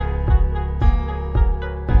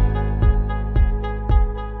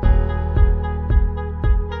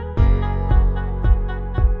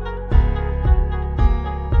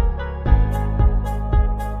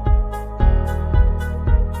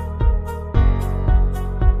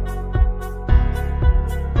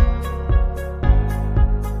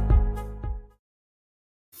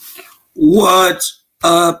What's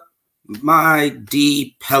up, my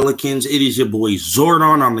DPelicans? It is your boy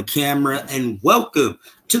Zordon on the camera, and welcome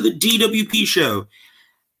to the Dwp Show.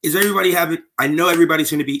 Is everybody having? I know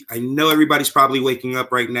everybody's probably waking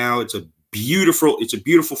up right now. It's a beautiful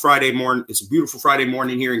Friday morning. It's a beautiful Friday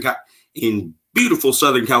morning here in beautiful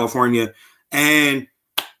Southern California, and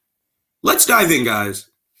let's dive in, guys.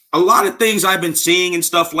 A lot of things I've been seeing and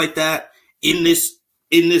stuff like that in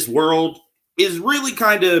this world is really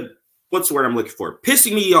kind of, what's the word I'm looking for?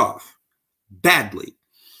 Pissing me off badly.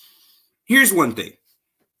 Here's one thing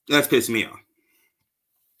that's pissing me off.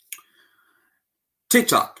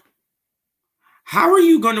 TikTok. How are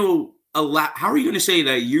you going to say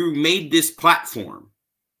that you made this platform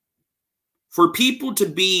for people to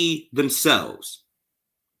be themselves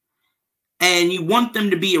and you want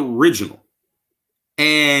them to be original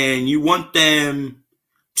and you want them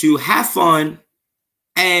to have fun?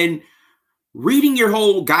 And reading your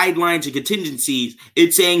whole guidelines and contingencies,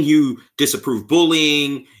 it's saying you disapprove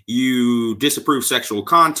bullying, you disapprove sexual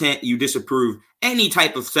content, you disapprove any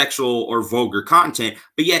type of sexual or vulgar content,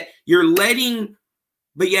 but yet you're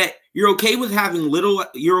okay with having little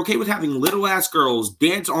ass girls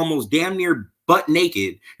dance almost damn near butt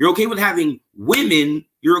naked. You're okay with having women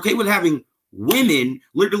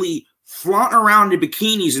literally flaunt around in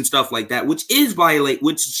bikinis and stuff like that, which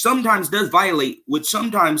sometimes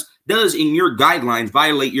does in your guidelines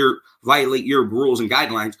violate your rules and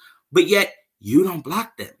guidelines, but yet you don't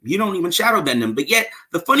block them. You don't even shadow ban them. But yet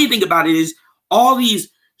the funny thing about it is all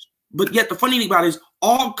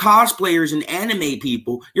cosplayers and anime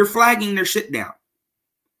people, you're flagging their shit down.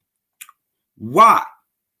 Why?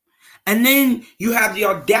 And then you have the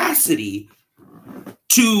audacity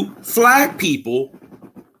to flag people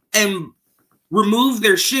and remove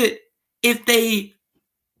their shit if they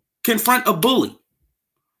confront a bully.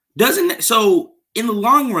 So in the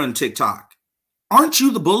long run, TikTok, aren't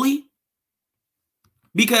you the bully?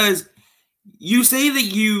 Because you say that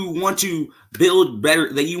you want to build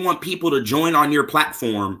better, that you want people to join on your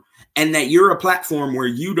platform, and that you're a platform where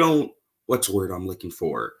you don't, what's the word I'm looking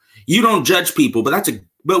for? You don't judge people, but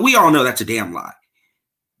we all know that's a damn lie.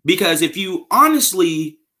 Because if you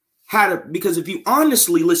honestly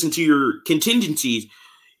listen to your contingencies,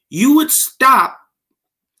 you would stop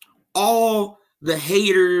all the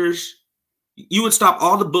haters, you would stop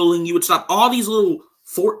all the bullying, you would stop all these little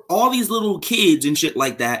kids and shit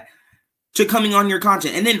like that to coming on your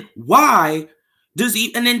content. And then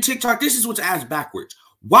and then TikTok, this is what's asked backwards.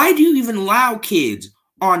 Why do you even allow kids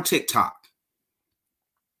on TikTok?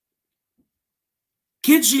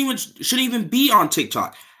 Kids shouldn't even be on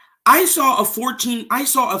TikTok. I saw a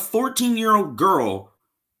 14-year-old girl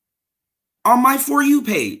on my For You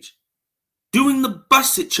page doing the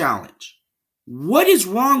Bust It challenge. What is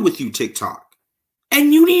wrong with you, TikTok?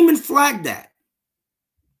 And you didn't even flag that.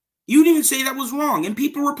 You didn't even say that was wrong. And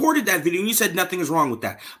people reported that video and you said nothing is wrong with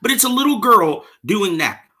that. But it's a little girl doing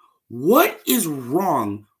that. What is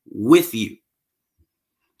wrong with you?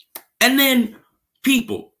 And then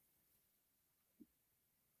people,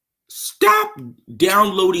 stop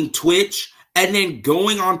downloading Twitch and then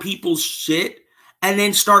going on people's shit and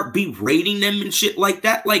then start berating them and shit like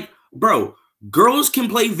that. Like, bro, girls can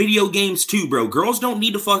play video games too, bro. Girls don't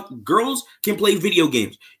need to fuck. Girls can play video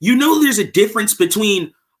games. You know there's a difference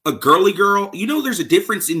between a girly girl. You know there's a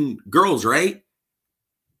difference in girls, right?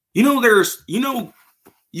 You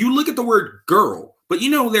look at the word girl, but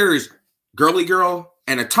there's girly girl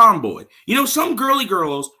and a tomboy. Some girly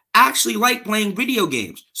girls actually like playing video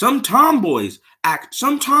games. Some tomboys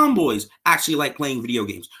actually like playing video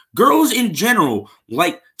games. Girls in general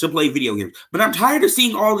like to play video games. But I'm tired of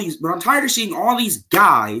seeing all these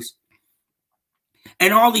guys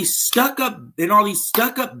and all these stuck-up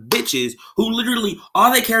bitches who literally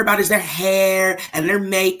all they care about is their hair and their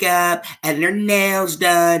makeup and their nails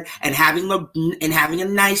done and having a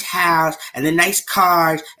nice house and the nice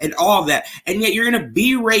cars and all that. And yet you're gonna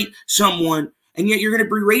berate someone. And yet you're going to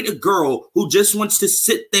berate a girl who just wants to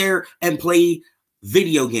sit there and play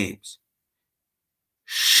video games.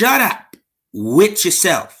 Shut up with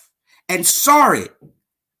yourself and sorry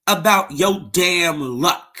about your damn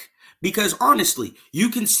luck. Because honestly, you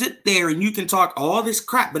can sit there and you can talk all this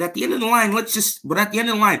crap, but at the end of the line,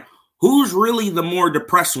 who's really the more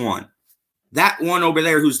depressed one? That one over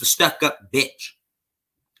there who's the stuck-up bitch.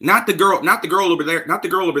 Not the girl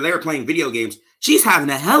over there playing video games. She's having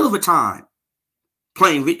a hell of a time.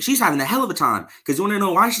 She's having a hell of a time. Because you want to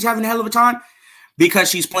know why she's having a hell of a time? Because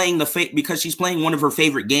she's playing one of her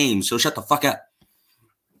favorite games. So shut the fuck up.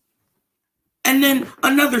 And then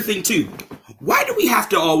another thing too. why do we have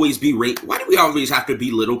to always be why do we always have to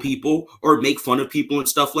belittle people or make fun of people and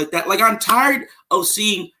stuff like that? Like, I'm tired of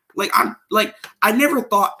seeing, I never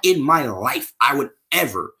thought in my life I would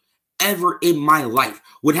ever in my life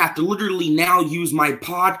would have to literally now use my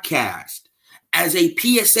podcast as a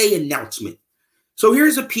PSA announcement. So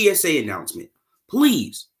here's a PSA announcement.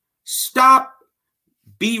 Please stop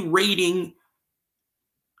berating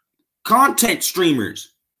content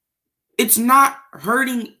streamers. It's not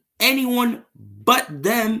hurting anyone but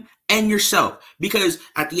them and yourself. Because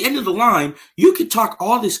at the end of the line, you can talk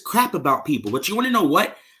all this crap about people, but you want to know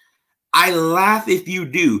what? I laugh if you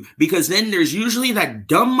do, because then there's usually that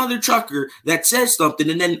dumb mother trucker that says something,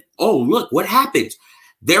 and then, oh, look, what happens?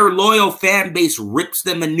 Their loyal fan base rips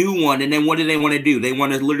them a new one, and then what do they want to do? They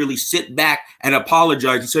want to literally sit back and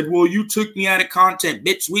apologize and said, well, you took me out of content.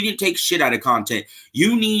 Bitch, we didn't take shit out of content.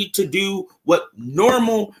 You need to do what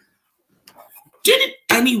normal. Didn't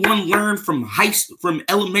anyone learn from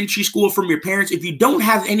elementary school, from your parents? If you don't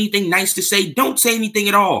have anything nice to say, don't say anything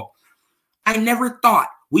at all. I never thought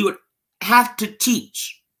we would have to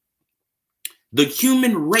teach the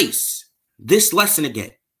human race this lesson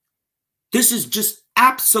again. This is just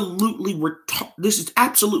absolutely this is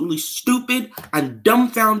absolutely stupid and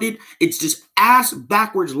dumbfounded. It's just ass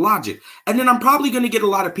backwards logic. And then I'm probably going to get a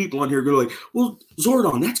lot of people on here going like, well,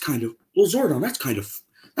 Zordon, that's kind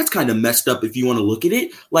of messed up if you want to look at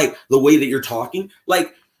it. Like, the way that you're talking.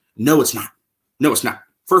 Like, no, it's not. No, it's not.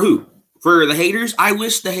 For who? For the haters? I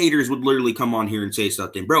wish the haters would literally come on here and say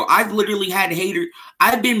something. Bro, I've literally had haters.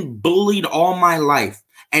 I've been bullied all my life.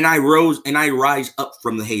 And I rise up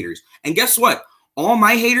from the haters. And guess what? All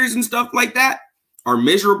my haters and stuff like that are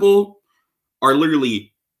miserable, are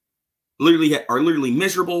literally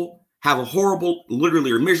miserable, have a horrible,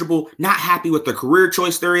 literally are miserable, not happy with the career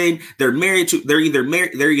choice they're in. They're either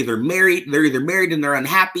married and they're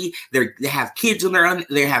unhappy. They have kids and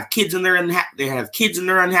they have kids and they're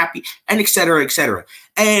unhappy, and et cetera, et cetera.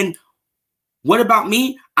 And what about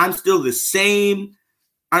me? I'm still the same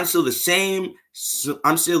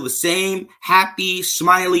happy,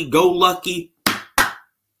 smiley, go lucky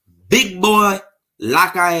big boy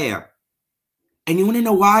like I am. And you want to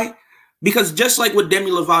know why? Because just like what Demi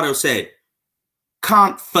Lovato said,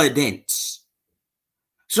 confidence.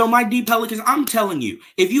 So my DPelicans, I'm telling you,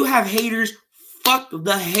 if you have haters, fuck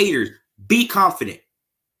the haters. Be confident.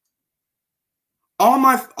 All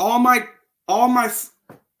my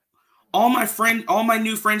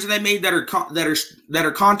new friends that I made that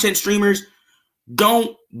are content streamers,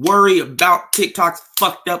 don't worry about TikTok's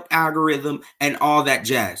fucked up algorithm and all that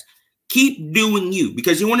jazz. Keep doing you,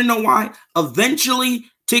 because you want to know why? Eventually,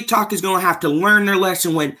 TikTok is going to have to learn their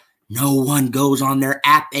lesson when no one goes on their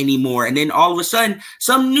app anymore. And then all of a sudden,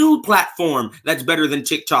 some new platform that's better than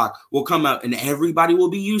TikTok will come out and everybody will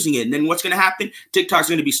be using it. And then what's going to happen? TikTok's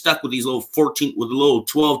going to be stuck with these little 12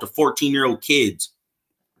 to 14-year-old kids.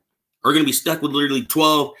 Are going to be stuck with literally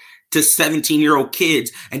 12 to 17-year-old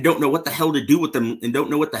kids and don't know what the hell to do with them and don't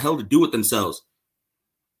know what the hell to do with themselves.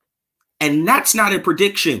 And that's not a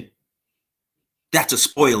prediction. That's a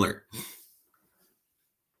spoiler.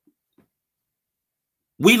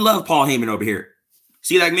 We love Paul Heyman over here.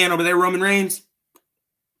 See that man over there, Roman Reigns?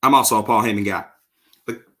 I'm also a Paul Heyman guy.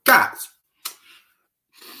 But guys.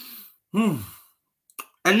 And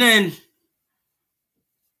then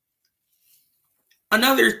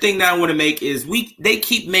another thing that I want to make is they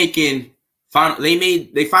keep making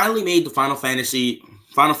they finally made the Final Fantasy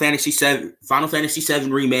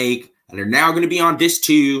VII remake, and they're now going to be on disc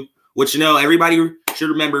 2, which, you know, everybody should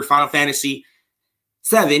remember. Final Fantasy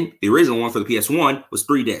VII, the original one for the PS1, was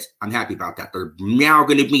 3 discs. I'm happy about that. They're now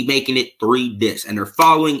going to be making it 3 discs, and they're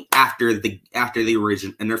following after the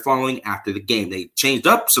original, and they're following after the game. They changed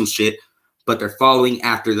up some shit, but they're following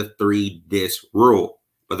after the 3 disc rule.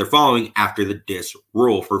 But they're following after the disc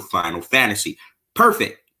rule for Final Fantasy.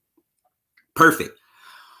 Perfect.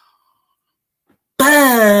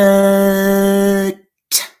 But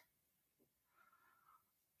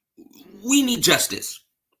we need justice.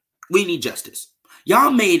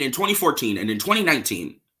 Y'all made in 2014 and in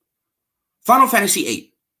 2019 Final Fantasy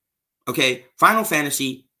VIII. Okay? Final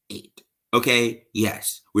Fantasy VIII. Okay?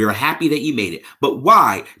 Yes. We are happy that you made it. But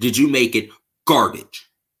why did you make it garbage?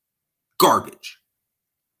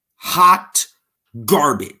 Hot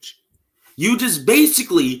garbage. You just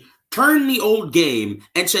basically turned the old game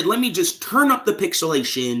and said, let me just turn up the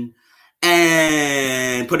pixelation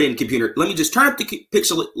and put it in computer. Let me just turn up the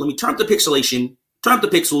pixelation, turn up the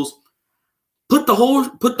pixels, put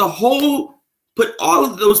all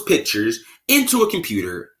of those pictures into a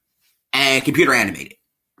computer and computer animate it.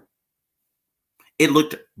 It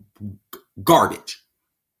looked garbage.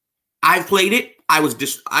 I played it. I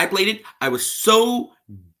played it. I was so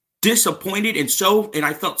disappointed and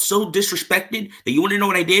I felt so disrespected that you want to know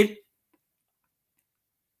what I did?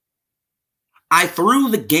 I threw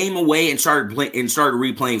the game away and started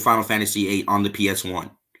replaying Final Fantasy VIII on the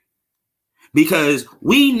PS1 because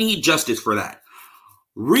we need justice for that.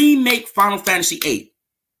 Remake Final Fantasy VIII.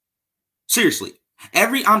 Seriously,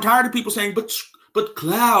 I'm tired of people saying, but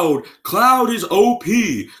Cloud is OP.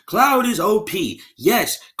 Cloud is OP.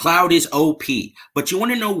 Yes, Cloud is OP. But you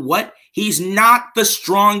want to know what? He's not the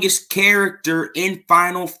strongest character in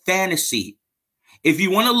Final Fantasy. If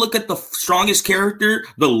you want to look at the strongest character,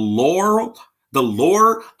 the lore of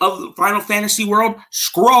the Final Fantasy world,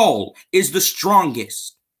 Squall is the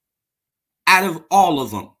strongest out of all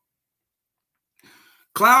of them.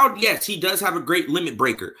 Cloud, yes, he does have a great limit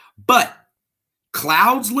breaker, but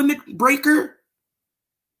Cloud's limit breaker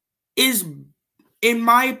is, in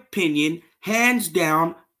my opinion, hands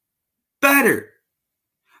down better.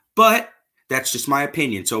 But that's just my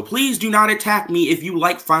opinion. So please do not attack me if you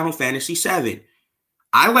like Final Fantasy VII.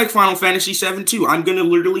 I like Final Fantasy VII too. I'm going to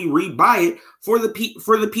literally rebuy it for the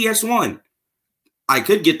PS1. I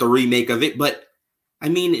could get the remake of it, but I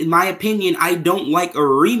mean, in my opinion, I don't like a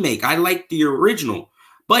remake. I like the original.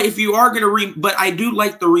 But if you are going to but I do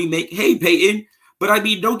like the remake. Hey, Peyton, but I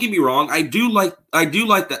mean, don't get me wrong. I do like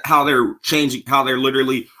how they're changing, how they're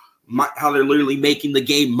literally making the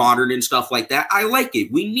game modern and stuff like that. I like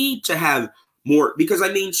it. We need to have more because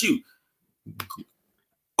I mean, shoot,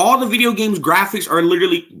 all the video games graphics are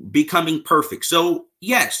literally becoming perfect. So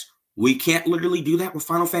yes, we can't literally do that with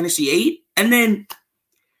Final Fantasy VIII. And then,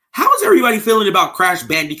 how is everybody feeling about Crash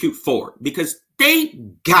Bandicoot 4? Because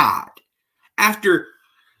thank God, after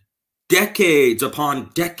decades upon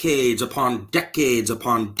decades upon decades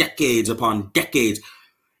upon decades upon decades,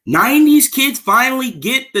 90s kids finally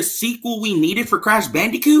get the sequel we needed for Crash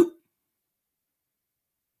Bandicoot.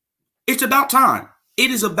 It's about time.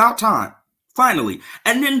 It is about time. Finally.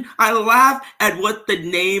 And then I laugh at what the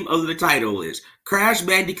name of the title is. Crash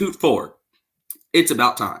Bandicoot 4. It's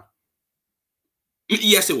about time.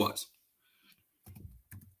 Yes, it was.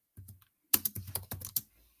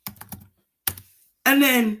 And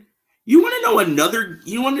then you want to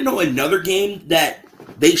know another game that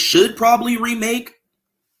they should probably remake?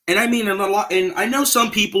 And I mean, I know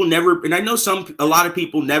some people never, and I know a lot of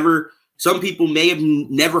people never, some people may have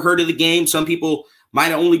never heard of the game. Some people might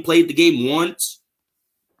have only played the game once.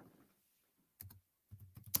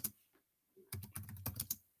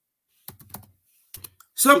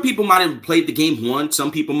 Some people might have played the game once.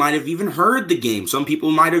 Some people might have even heard the game. Some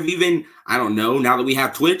people might have even, I don't know, now that we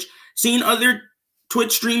have Twitch, seen other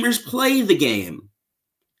Twitch streamers play the game.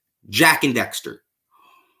 Jak and Daxter.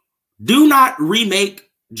 Do not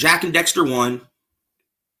remake Jak and Daxter 1.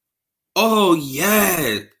 Oh,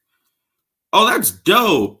 yeah. Oh, that's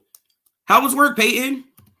dope. How was work, Peyton?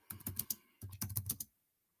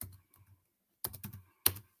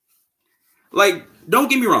 Like, don't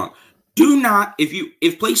get me wrong. Do not,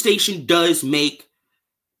 if PlayStation does make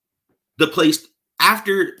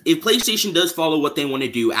if PlayStation does follow what they want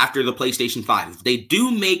to do after the PlayStation 5, they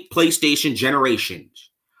do make PlayStation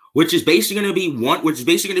generations, which is basically going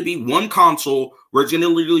to be one console where it's going to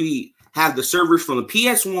literally have the servers from the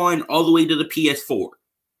PS1 all the way to the PS4,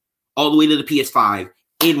 all the way to the PS5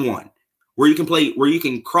 in one, where you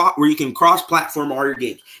can cross-platform all your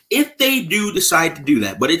games. If they do decide to do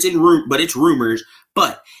that, but it's rumors.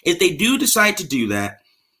 But if they do decide to do that,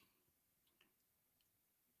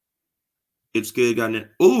 it's good. Got it.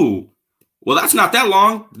 Ooh, well, that's not that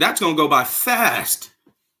long. That's gonna go by fast.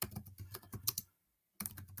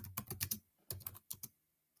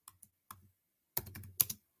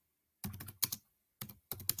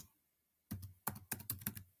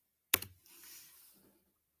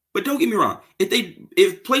 But don't get me wrong. If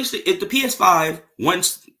the PS5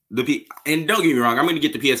 and don't get me wrong, I'm going to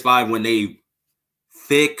get the PS5 when they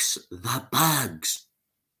fix the bugs.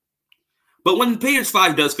 But when the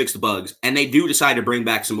PS5 does fix the bugs and they do decide to bring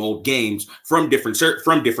back some old games from different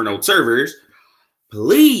old servers,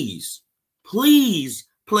 please,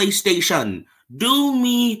 PlayStation, do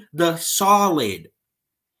me the solid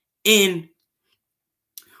in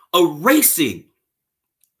erasing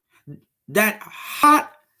that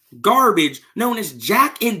hot garbage known as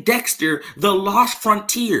Jak and Daxter: The Lost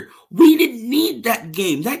Frontier. We didn't need that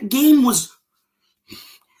game. That game was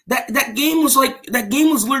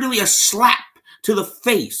literally a slap to the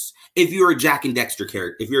face if you're a Jak and Daxter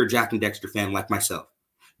character, if you're a Jak and Daxter fan like myself.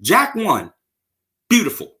 Jak 1,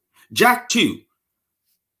 beautiful. Jak 2,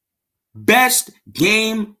 best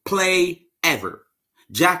gameplay ever.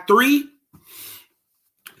 Jak 3,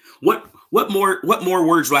 What more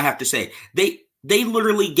words do I have to say? They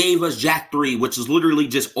literally gave us Jak 3, which is literally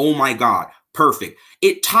just, oh my God, perfect.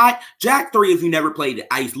 It tied Jak 3. If you never played it,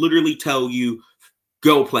 I literally tell you,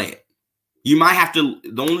 go play it. You might have to.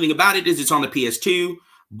 The only thing about it is it's on the PS2,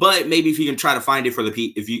 but maybe if you can try to find it for the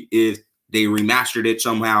if they remastered it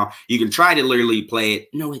somehow, you can try to literally play it.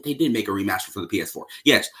 No, they did make a remaster for the PS4.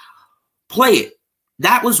 Yes, play it.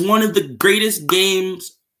 That was one of the greatest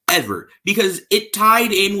games ever because it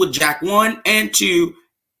tied in with Jak 1 and 2,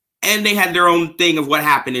 and they had their own thing of what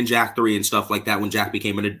happened in Jak 3 and stuff like that when Jak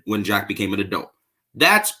became an adult.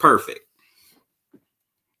 That's perfect.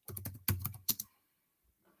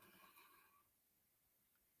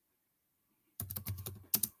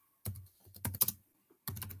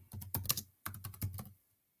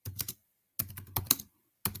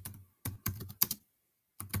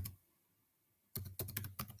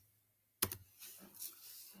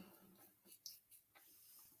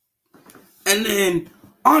 And then,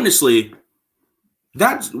 honestly,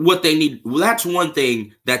 that's what they need. That's one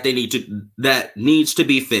thing that that needs to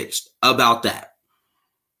be fixed about that.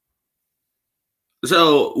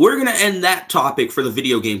 So we're gonna end that topic for the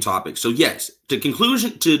video game topic. So yes, to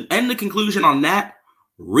end the conclusion on that,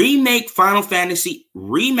 remaster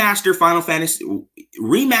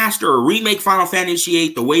or remake Final Fantasy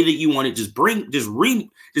VIII the way that you want it. Just bring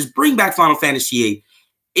back Final Fantasy VIII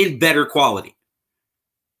in better quality.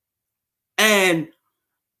 And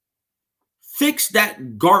fix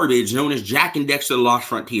that garbage known as Jak and Daxter: The Lost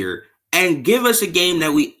Frontier and give us a game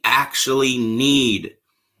that we actually need.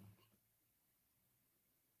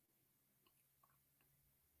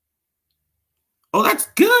 Oh, that's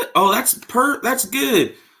good. Oh, that's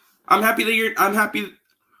good. I'm happy.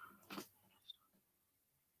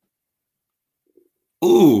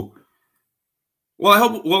 Ooh. Well, I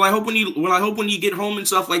hope when you get home and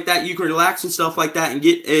stuff like that, you can relax and stuff like that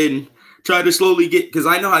and try to slowly get, because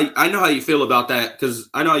I know how you feel about that. Because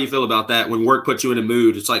I know how you feel about that when work puts you in a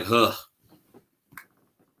mood. It's like, huh.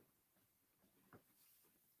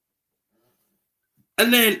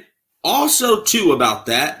 And then also too about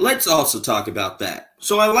that, let's also talk about that.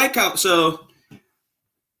 So I like how so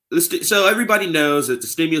everybody knows that the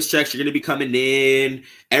stimulus checks are going to be coming in.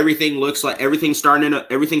 Everything looks like everything's starting to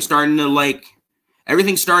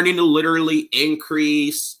literally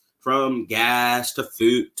increase. From gas to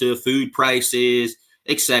food prices,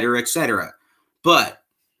 etc., etc. But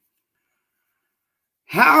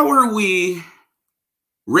how are we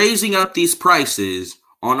raising up these prices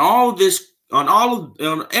on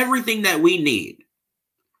everything that we need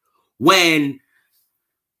when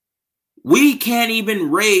we can't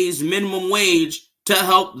even raise minimum wage to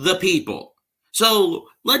help the people? So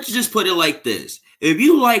let's just put it like this. If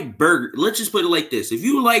you like If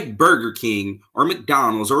you like Burger King or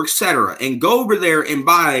McDonald's or etc., and go over there and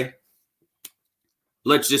buy,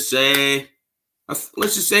 let's just say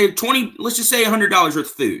 $100 worth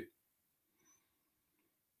of food.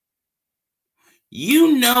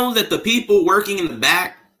 You know that the people working in the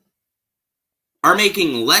back are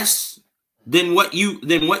making less than what you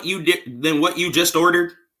just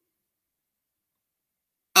ordered.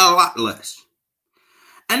 A lot less.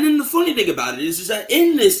 And then the funny thing about it is that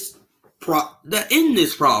in this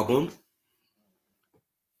problem,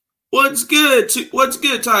 what's good,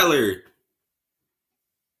 Tyler?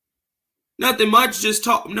 Nothing much, just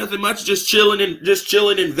chilling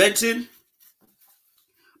and venting.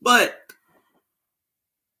 But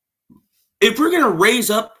if we're gonna raise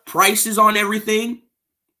up prices on everything,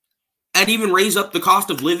 and even raise up the cost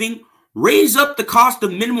of living, raise up the cost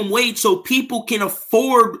of minimum wage so people can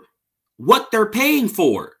afford what they're paying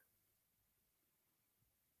for.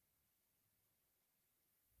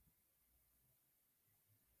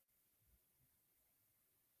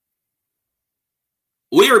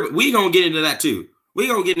 We gonna get into that too. We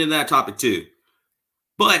gonna get into that topic too.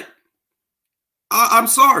 But I'm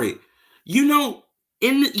sorry.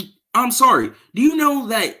 I'm sorry. Do you know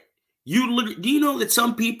that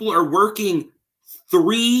some people are working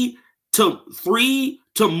three to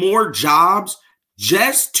more jobs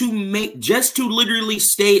just to literally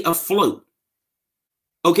stay afloat?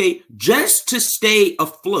 Okay, just to stay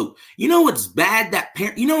afloat. You know what's bad how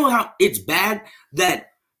it's bad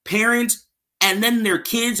that parents and then their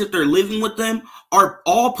kids, if they're living with them, are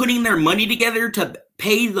all putting their money together to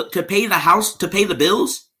pay the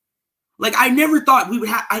bills? Like, I never thought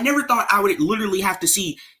I would literally have to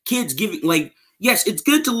see kids giving, like, yes, it's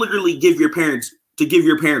good to literally give your parents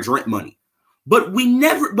rent money. But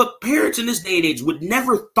parents in this day and age would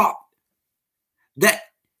never thought that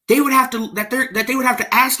they would have to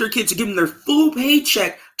ask their kids to give them their full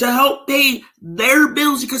paycheck to help pay their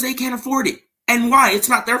bills because they can't afford it. And why? It's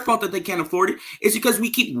not their fault that they can't afford it. It's because we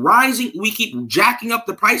keep jacking up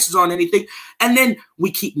the prices on anything, and then we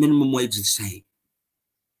keep minimum wage the same.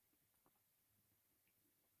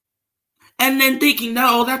 And then thinking,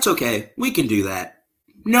 no, that's okay. We can do that.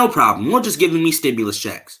 No problem. We'll just give me stimulus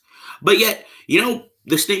checks. But yet,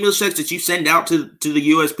 the stimulus checks that you send out to the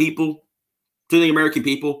U.S. people, to the American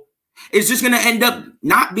people, it's just going to end up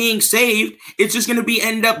not being saved. It's just going to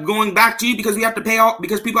end up going back to you because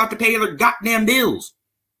people have to pay their goddamn bills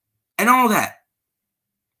and all that.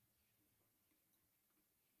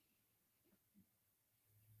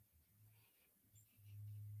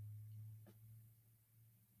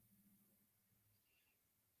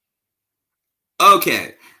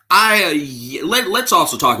 Okay. Let's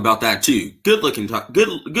also talk about that too. Good looking, my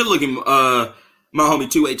homie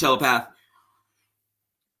 2-way telepath.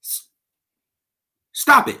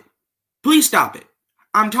 Stop it. Please stop it.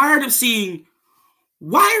 I'm tired of seeing,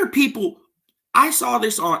 why are people, I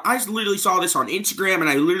literally saw this on Instagram, and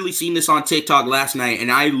I literally seen this on TikTok last night,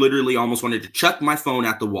 and I literally almost wanted to chuck my phone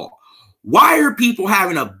at the wall. Why are people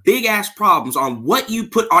having a big ass problems on what you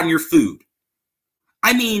put on your food?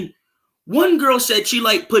 I mean, one girl said she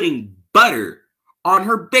liked putting butter on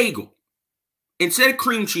her bagel instead of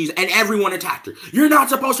cream cheese, and everyone attacked her. You're not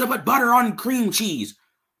supposed to put butter on cream cheese.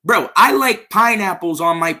 Bro, I like pineapples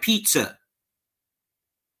on my pizza.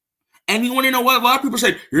 And you want to know what a lot of people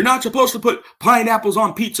say? You're not supposed to put pineapples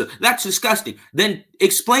on pizza. That's disgusting. Then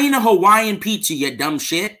explain a Hawaiian pizza, you dumb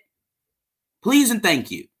shit. Please and thank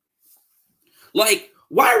you. Why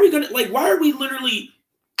are we literally,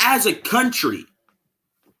 as a country,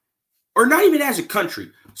 or not even as a country,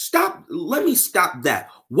 let me stop that.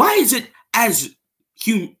 Why is it as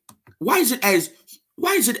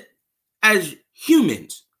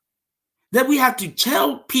humans that we have to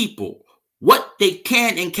tell people what they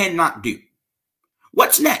can and cannot do?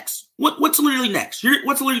 What's next? What's literally next?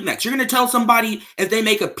 What's literally next? You're gonna tell somebody if they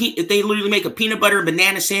literally make a peanut butter and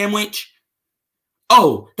banana sandwich,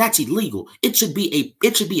 oh, that's illegal. It should be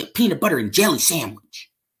a peanut butter and jelly sandwich.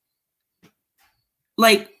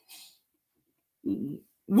 Like,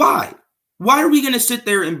 why? Why are we gonna sit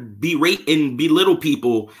there and berate and belittle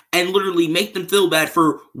people and literally make them feel bad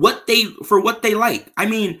for what they like? I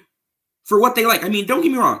mean, for what they like. I mean, don't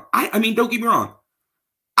get me wrong. Don't get me wrong.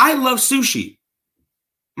 I love sushi.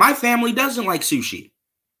 My family doesn't like sushi.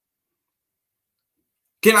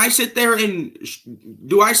 Do I sit there and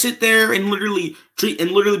literally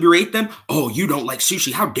berate them? Oh, you don't like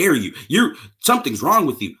sushi. How dare you? Something's wrong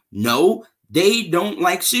with you. No, they don't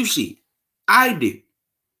like sushi. I do.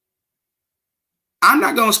 I'm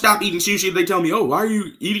not going to stop eating sushi if they tell me, oh, why are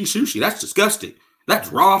you eating sushi? That's disgusting.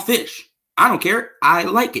 That's raw fish. I don't care. I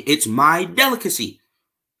like it. It's my delicacy.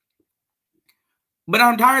 But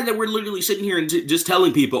I'm tired that we're literally sitting here and just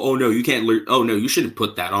telling people, oh, no, you can't. Oh, no, you shouldn't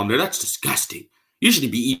put that on there. That's disgusting. You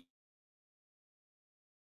shouldn't be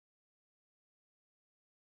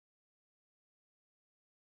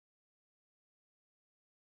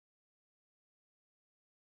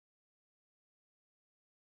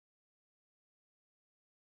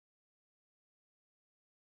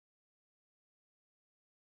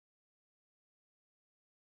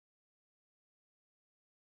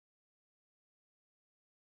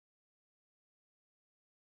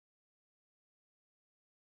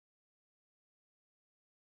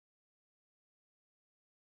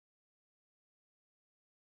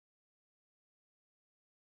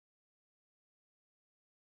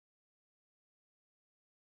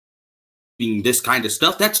eating this kind of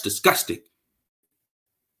stuff. That's disgusting.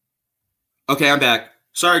 Okay, I'm back.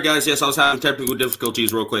 Sorry, guys. Yes, I was having technical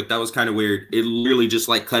difficulties real quick. That was kind of weird. It literally just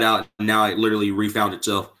cut out, and now it literally refound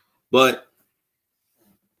itself. But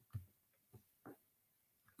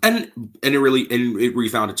and it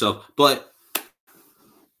refound itself. But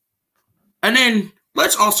and then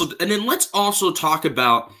let's also talk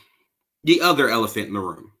about the other elephant in the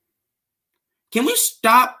room. Can we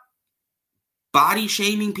stop body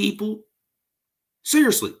shaming people?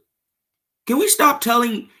 Seriously. Can we stop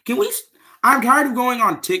I'm tired of going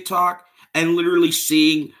on TikTok and literally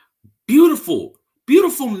seeing beautiful,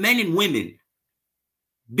 beautiful men and women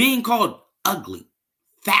being called ugly,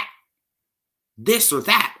 fat, this or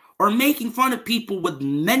that, or making fun of people with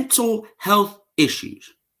mental health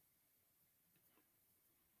issues.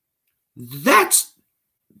 That's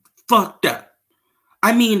fucked up.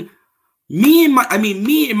 I mean, me and my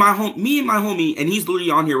homie, and he's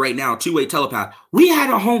literally on here right now, 2-way telepath. We had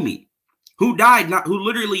a homie who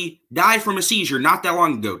literally died from a seizure not that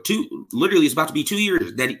long ago. It's about to be 2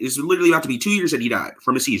 years that he died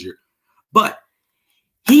from a seizure. But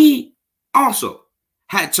he also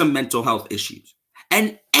had some mental health issues.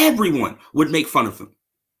 and everyone would make fun of him.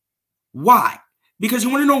 Why? Because you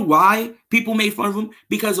want to know why people made fun of him?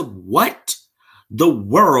 Because of what the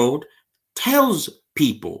world tells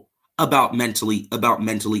people about mentally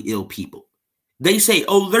ill people. They say,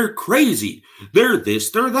 oh, they're crazy. They're this,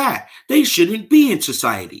 they're that. They shouldn't be in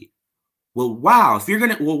society. Well, wow.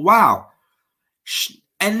 Wow.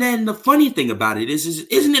 And then the funny thing about it is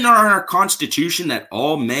isn't it in our Constitution that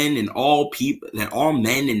all men and all people, isn't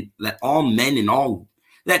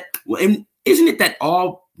it that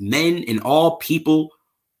all men and all people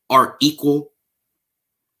are equal?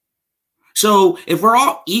 So if we're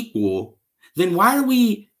all equal, then why are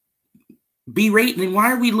we berating and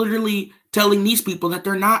why are we literally telling these people that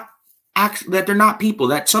they're not people,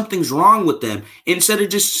 that something's wrong with them, instead of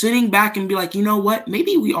just sitting back and be like, you know what,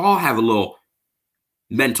 maybe we all have a little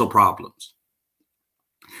mental problems.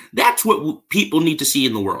 That's what people need to see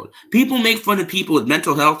in the world. People make fun of people with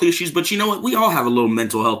mental health issues, but you know what, we all have a little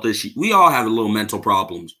mental health issue. We all have a little mental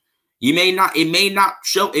problems. It may not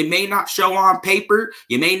show on paper,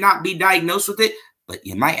 you may not be diagnosed with it, but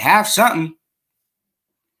you might have something.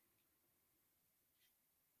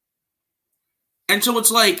 And so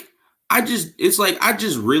it's like I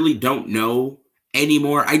just really don't know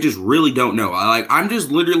anymore. I just really don't know. I'm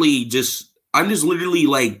just literally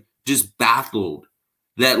like just baffled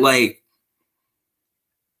that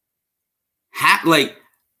half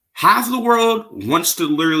the world wants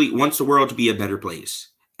the world to be a better place,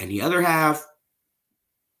 and the other half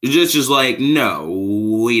is just like, no,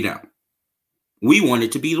 we don't. We want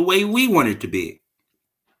it to be the way we want it to be.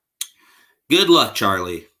 Good luck,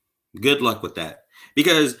 Charlie. Good luck with that.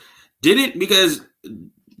 Because did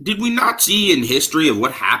we not see in history of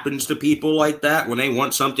what happens to people like that when they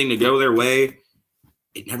want something to go their way?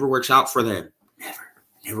 It never works out for them.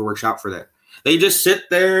 Never works out for them. They just sit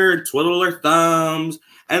there and twiddle their thumbs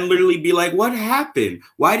and literally be like, what happened?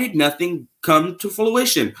 Why did nothing come to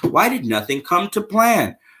fruition? Why did nothing come to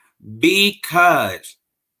plan? Because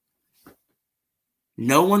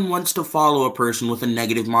no one wants to follow a person with a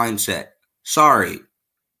negative mindset. Sorry.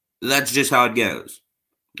 That's just how it goes.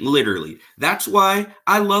 Literally. That's why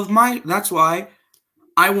I want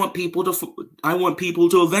people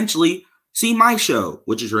to eventually see my show,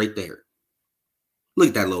 which is right there. Look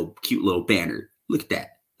at that cute little banner. Look at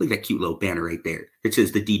that. Look at that cute little banner right there. It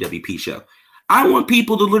says the DWP Show. I want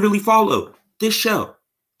people to literally follow this show,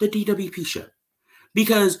 the DWP Show.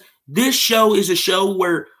 Because this show is a show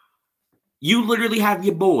where you literally have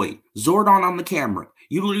your boy, Zordon, on the camera.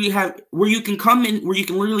 You literally have where you can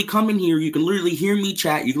literally come in here. You can literally hear me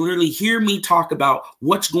chat. You can literally hear me talk about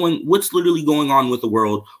what's literally going on with the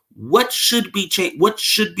world. What should be changed? What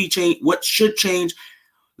should change?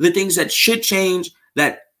 The things that should change,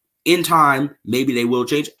 that in time, maybe they will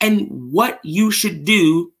change. And what you should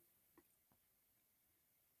do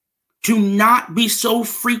to not be so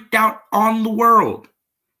freaked out on the world.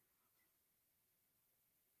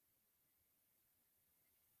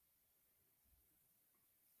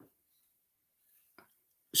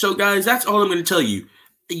 So, guys, that's all I'm going to tell you.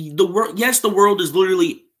 The world is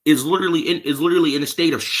literally in a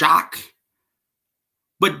state of shock,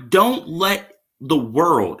 but don't let the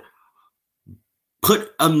world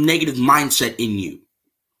put a negative mindset in you.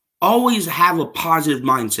 Always have a positive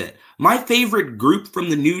mindset. My favorite group from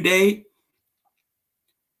the New Day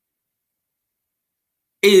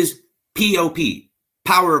is POP,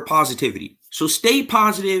 Power of Positivity. So stay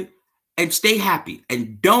positive and stay happy,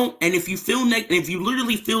 and if you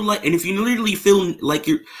literally feel like negativity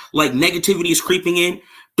is creeping in,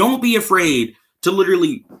 don't be afraid to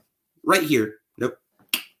literally, right here, nope,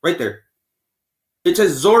 right there, it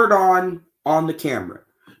says Zordon on the camera.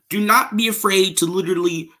 Do not be afraid to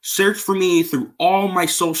literally search for me through all my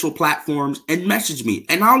social platforms and message me,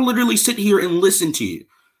 and I'll literally sit here and listen to you.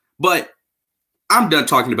 But I'm done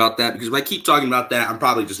talking about that, because if I keep talking about that, I'm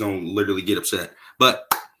probably just going to literally get upset. But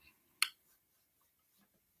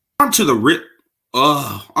on to the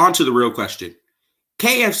real question.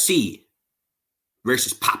 KFC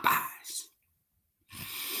versus Popeyes.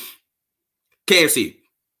 KFC,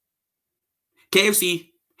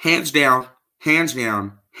 hands down,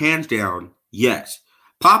 yes.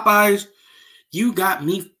 Popeyes, you got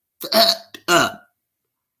me fucked up.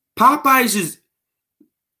 Popeyes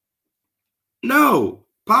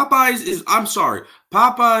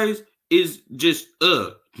is just,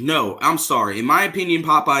 no, I'm sorry. In my opinion,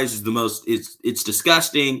 Popeyes is the most, it's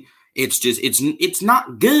disgusting. It's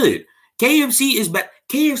not good. KFC is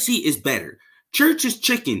better. Church's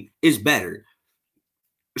Chicken is better.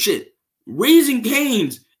 Shit. Raising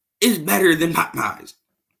Cane's is better than Popeyes.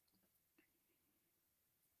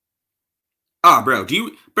 Ah, bro,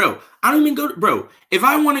 I don't even go to, bro. If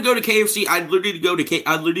I want to go to KFC, I'd literally go to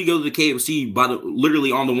the KFC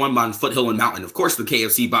literally on the one by Foothill and Mountain. Of course, the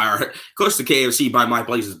KFC by my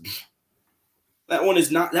place is, that one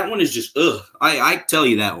is not, that one is just, ugh. I tell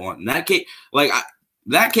you that one. That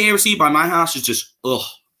KFC by my house is just, ugh.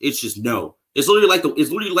 It's just no. It's literally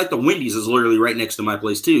like the Wendy's is literally right next to my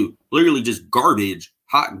place too. Literally just garbage,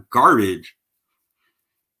 hot garbage.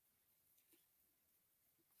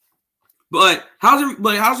 But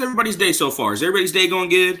how's everybody's day so far? Is everybody's day going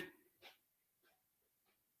good?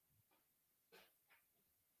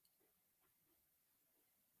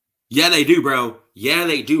 Yeah, they do, bro. Yeah,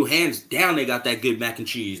 they do. Hands down, they got that good mac and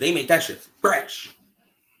cheese. They make that shit fresh.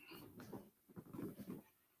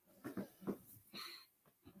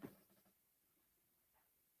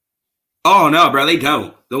 Oh no, bro, they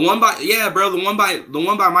don't. The one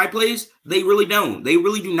by my place, they really don't. They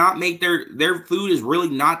really do not make their food is really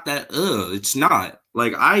not that. It's not.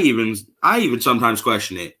 Like I even sometimes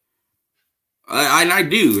question it. I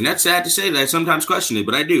do, and that's sad to say that I sometimes question it,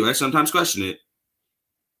 but I do. I sometimes question it.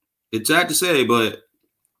 It's sad to say, but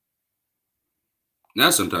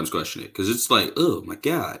I sometimes question it because it's like, oh my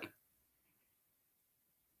god.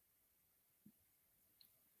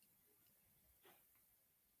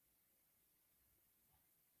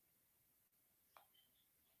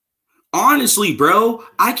 Honestly, bro,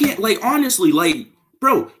 I can't honestly even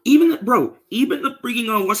the freaking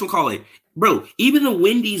whatchamacallit, bro, even the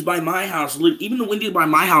Wendy's by my house,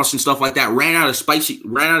 and stuff like that ran out of spicy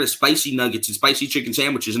nuggets and spicy chicken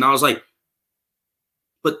sandwiches, and I was like,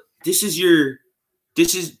 but this is your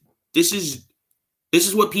this is this is this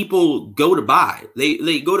is what people go to buy.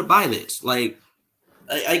 They go to buy this. Like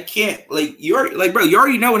I can't you already bro, you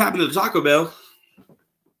already know what happened to the Taco Bell.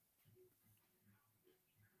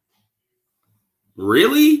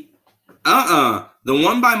 Really? The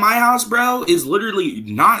one by my house, bro, is literally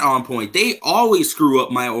not on point. They always screw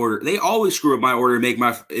up my order. And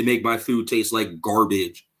make my food taste like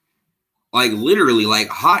garbage. Like literally, like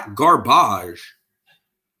hot garbage.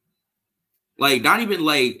 Like not even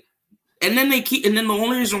like. And then the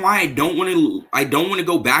only reason why I don't want to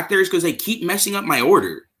go back there is because they keep messing up my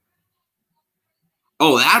order.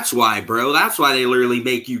 Oh, that's why, bro. That's why they literally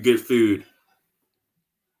make you good food.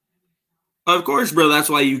 Of course, bro. That's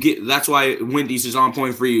why Wendy's is on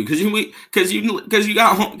point for you because you know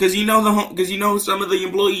some of the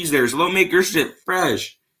employees there, so they'll make your shit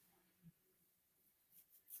fresh.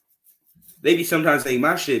 They be sometimes make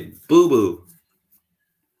my shit boo boo.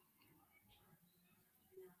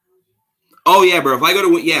 Oh yeah, bro. If I go to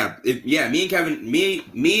me and Kevin,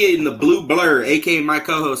 me and the Blue Blur, aka my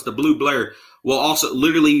co-host, the Blue Blur, will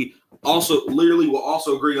literally will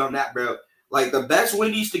also agree on that, bro. Like the best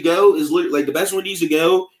Wendy's to go is like the best Wendy's to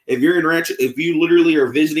go if you're in if you literally are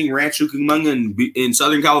visiting Rancho Cucamonga in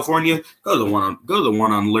Southern California, go to the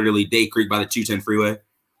one on literally Day Creek by the 210 freeway.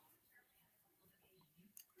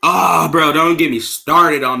 Ah, oh, bro, don't get me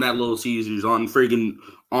started on that Little Caesars on freaking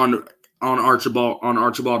on Archibald and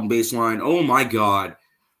Baseline. Oh my god.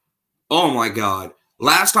 Oh my god.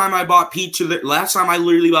 Last time I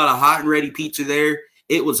literally bought a hot and ready pizza there,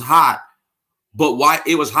 it was hot. But why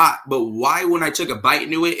it was hot, but why when I took a bite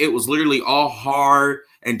into it, it was literally all hard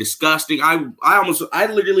and disgusting. I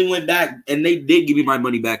literally went back and they did give me my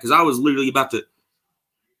money back because I was literally about to.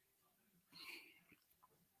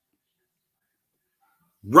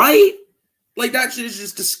 Right? Like that shit is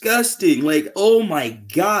just disgusting. Like, oh my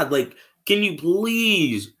god. Like, can you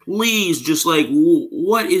please just like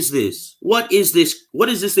what is this? What is this? What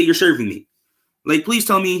is this that you're serving me? Like, please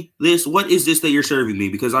tell me this. What is this that you're serving me?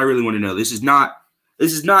 Because I really want to know. This is not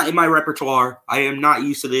in my repertoire. I am not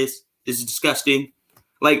used to this. This is disgusting.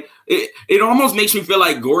 Like it almost makes me feel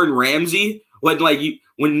like Gordon Ramsay when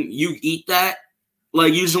you eat that,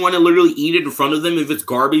 like you just want to literally eat it in front of them. If it's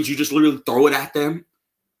garbage, you just literally throw it at them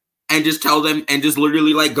and just tell them and just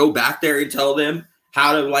literally like go back there and tell them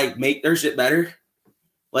how to like make their shit better.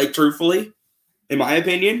 Like truthfully, in my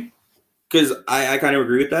opinion, because I kind of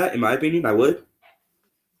agree with that. In my opinion, I would.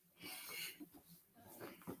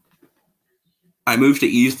 I moved to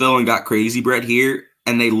Eastville and got Crazy Bread here,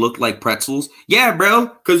 and they look like pretzels. Yeah, bro.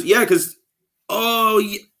 Because oh,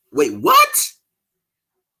 yeah. Wait, what?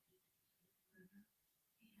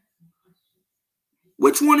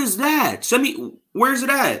 Which one is that? Send me. Where's it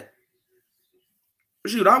at?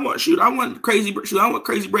 I want crazy. Shoot, I want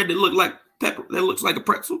Crazy Bread that look like pepper. That looks like a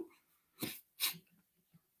pretzel.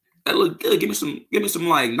 That look good. Give me some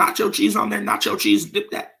like nacho cheese on there. Nacho cheese. Dip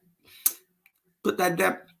that.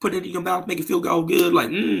 Put it in your mouth. Make it feel all good. Like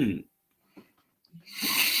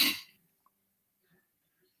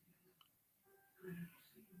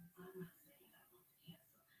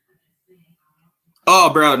Oh,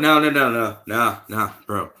 bro, no,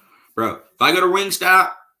 bro. If I go to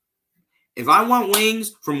Wingstop, if I want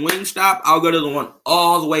wings from Wingstop, I'll go to the one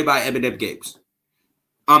all the way by Eminem Gigs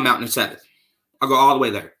on Mountain 7th. I'll go all the way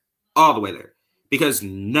there. Because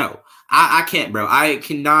no, I can't, bro. I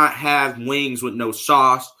cannot have wings with no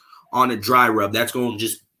sauce on a dry rub. That's going to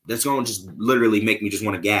just literally make me just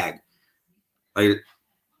want to gag. Like,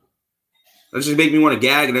 that just make me want to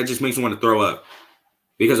gag, and that just makes me want to throw up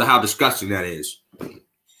because of how disgusting that is.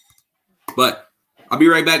 But I'll be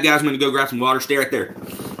right back, guys. I'm going to go grab some water. Stay right there.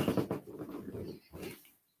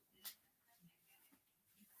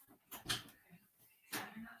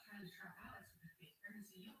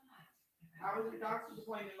 How was the doctor's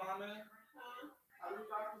appointment, Mama? How was the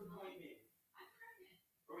doctor's appointment?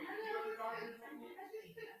 Or you go to the doctor's appointment?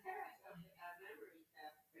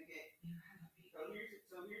 Okay. So here's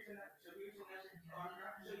another. I'm not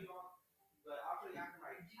gonna show you all, but I'll show you after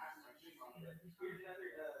my stream on it. Here's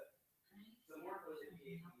another. Some more of those that he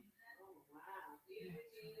gave me. Oh wow! You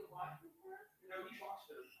need to watch them first? No, he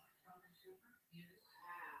watched those. Wow.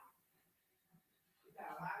 You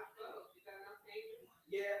got a lot of clothes. You got enough papers?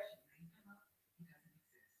 Yeah.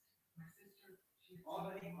 All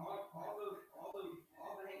the hangers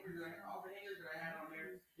that I had on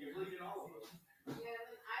there, they're bleeding all of them. Yeah,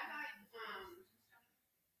 I like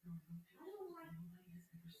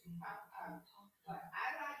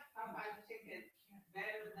Popeye chicken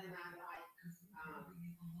better than I like the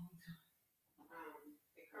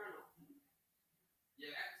Colonel.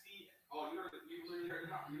 Yeah, see, you literally heard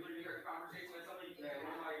the conversation with somebody that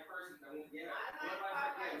one of my persons that won't get it.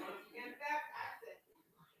 In fact, I said.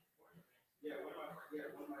 Yeah, one of my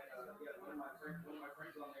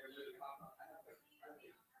friends on there literally popped up. I have like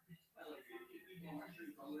 50 people on my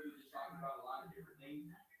street. I'm literally just talking about a lot of different things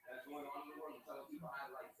that's going on in the world and telling people how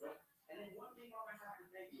to like stuff. And then one thing on my half of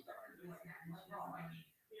the day is I keep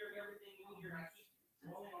hearing everything in here and I keep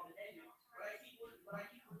rolling on the head. But I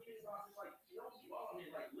keep forgetting about this, like, don't dwell on it,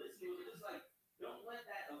 like, listen to it. Just like, don't let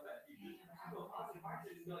that affect you. Just have a positive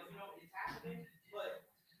mindset and be like, it's happening, but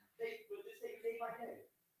just take it day by day.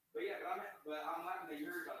 But yeah, I'm laughing that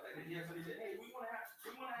you heard about that. Yeah, somebody said, hey, we want to ask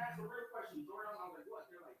a real question. So I was like,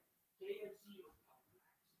 what? They're like, KFC or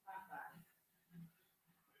Popeye.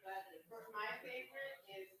 But my favorite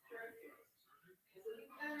is Church's. So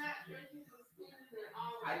you've done that, Church's is good.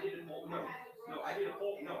 I did a poll. I literally did a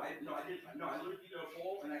poll, and I did literally do the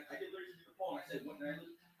poll, and I said, what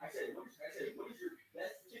is your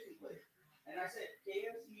best chicken place? And I said,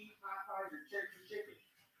 KFC, Popeyes, or Church's chicken.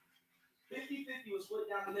 50-50 was split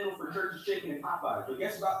down the middle for Church's chicken and Popeyes. But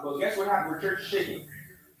guess what happened for Church's chicken?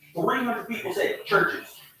 300 people said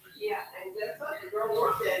Church's. Yeah, and guess what? The girl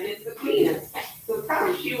worked there, and it's the cleanest. So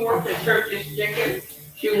probably she worked at Church's chicken.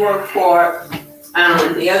 She worked for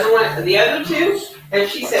the other two, and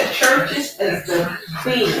she said Church's is the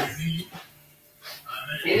cleanest.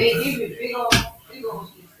 And they give you big old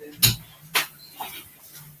pieces.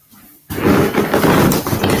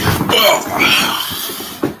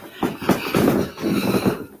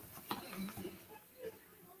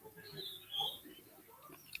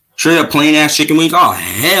 Straight up plain ass chicken wings? Oh,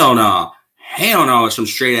 hell no. Hell no, some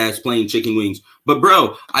straight ass plain chicken wings. But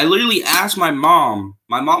bro, I literally asked my mom.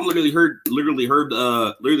 My mom literally heard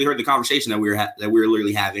the conversation that we were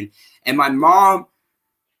literally having. And my mom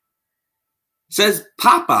says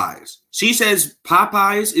Popeyes. She says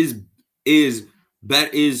Popeyes is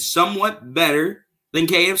somewhat better than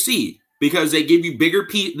KFC because they give you bigger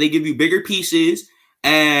pieces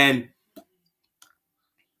and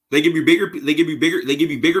they give you bigger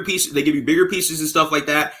pieces and stuff like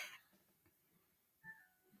that.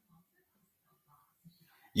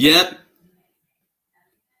 Yep.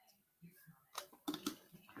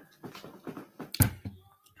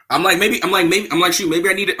 I'm like, maybe I need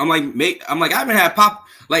it. I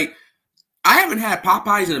haven't had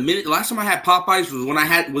Popeyes in a minute. The last time I had Popeyes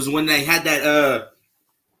was when they had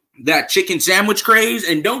that chicken sandwich craze.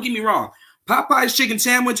 And don't get me wrong, Popeyes chicken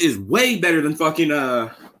sandwich is way better than fucking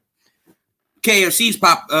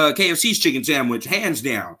KFC's chicken sandwich, hands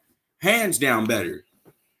down better.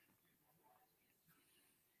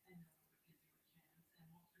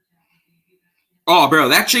 Oh, bro,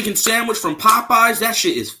 that chicken sandwich from Popeyes, that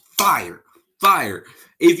shit is fire.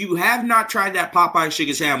 If you have not tried that Popeyes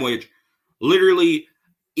chicken sandwich, literally,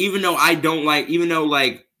 even though I don't like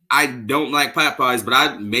Popeyes, but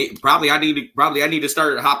I need to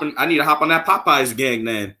start hopping. I need to hop on that Popeyes gang.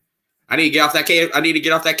 Then I need to get off that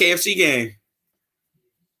KFC gang.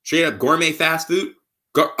 Straight up gourmet fast food.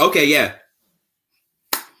 Okay, yeah.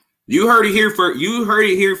 You heard it here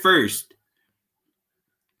first.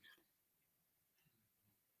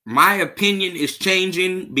 my opinion is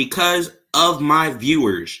changing because of my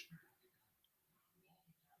viewers.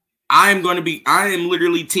 I am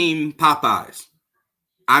literally team Popeyes.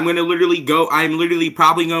 I'm probably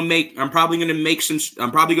going to make some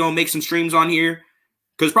streams on here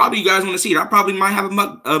because probably you guys want to see it. I probably might have a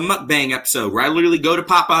mukbang episode where I literally go to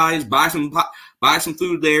Popeyes, buy some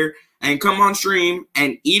food there, and come on stream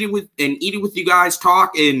and eat it with you guys,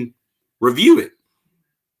 talk and review it.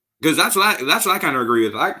 Because that's what I kind of agree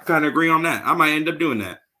with. I kind of agree on that. I might end up doing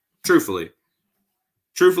that. Truthfully.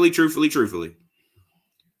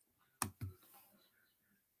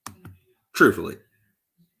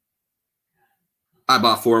 I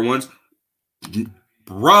bought 4 once.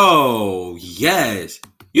 Bro, yes.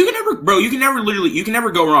 You can never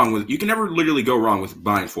go wrong with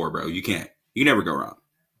buying 4, bro. You can't. You can never go wrong.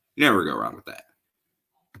 You never go wrong with that.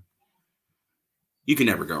 You can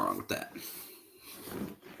never go wrong with that.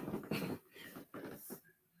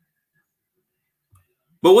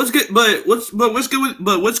 But what's good with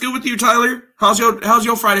you, Tyler? How's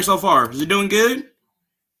your Friday so far? Is it doing good?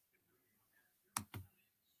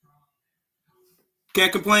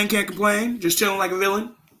 Can't complain. Just chilling like a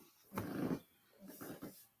villain.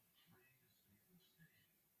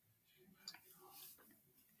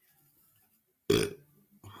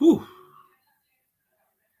 Whew.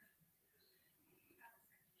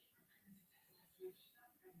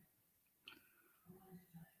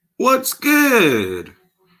 What's good?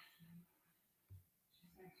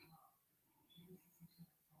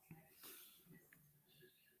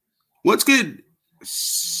 What's good?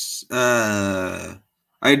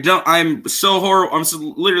 I'm so horrible.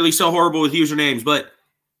 Literally so horrible with usernames, but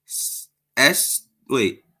Sid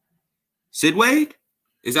Wade?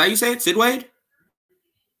 Is that how you say it? Sid Wade?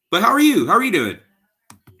 But how are you? How are you doing?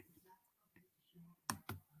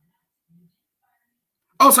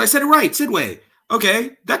 Oh, so I said it right, Sid Wade.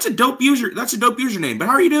 Okay, that's a dope username. But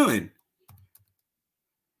how are you doing?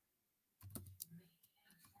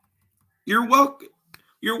 You're welcome.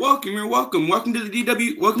 Welcome to the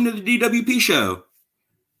DWP show.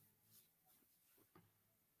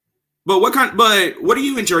 But what are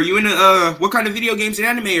you into? Are you into what kind of video games and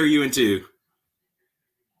anime are you into?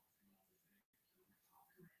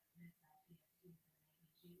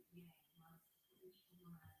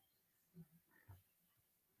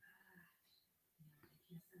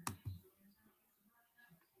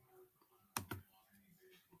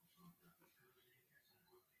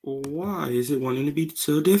 Why is it wanting to be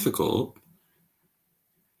so difficult?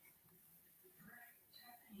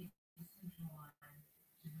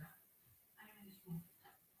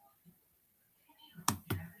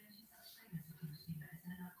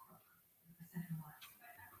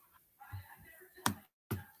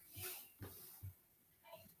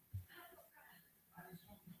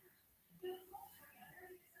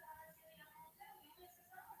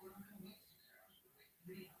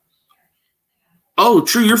 Oh,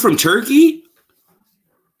 true. You're from Turkey?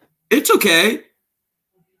 It's okay.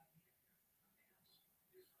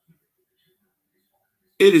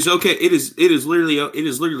 It is okay. It is literally okay. It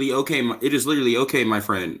is literally okay, my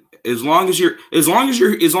friend. As long as you're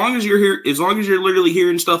literally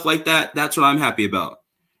hearing stuff like that, that's what I'm happy about.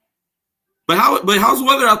 But how's the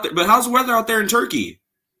weather out there? But how's the weather out there in Turkey?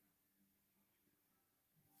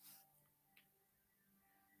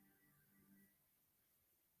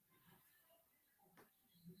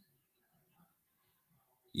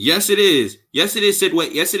 Yes, it is. Yes, it is,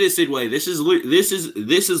 Sidway. Yes, it is, Sidway. This is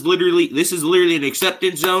literally an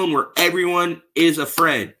acceptance zone where everyone is a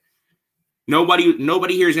friend. Nobody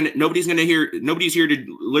here is gonna. Nobody's gonna hear. Nobody's here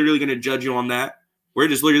to literally gonna judge you on that. We're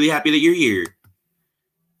just literally happy that you're here.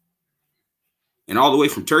 And all the way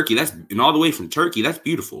from Turkey. That's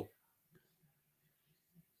beautiful.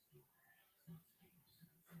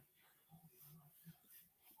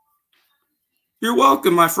 You're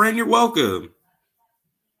welcome, my friend. You're welcome.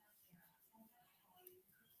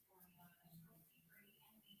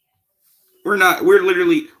 We're not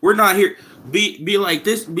here. Be like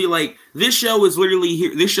this. Be like this show is literally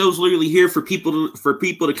here. This show's literally here for people to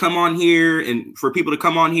come on here and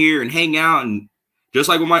hang out and just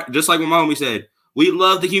like what my homie said. We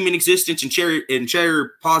love the human existence and cherish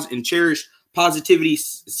positivity,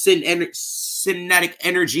 synetic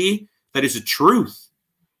energy. That is the truth.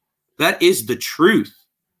 That is the truth.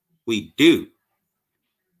 We do.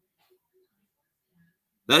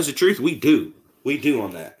 That is the truth. We do. We do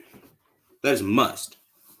on that. That is a must.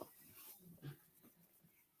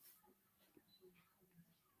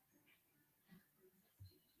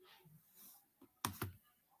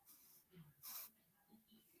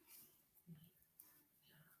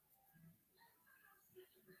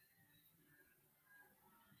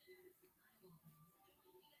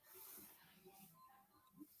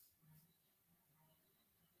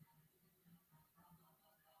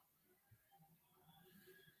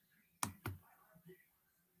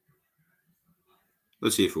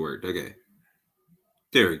 Let's see if it worked. Okay.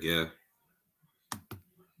 There we go.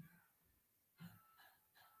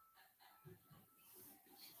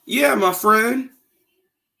 Yeah, my friend.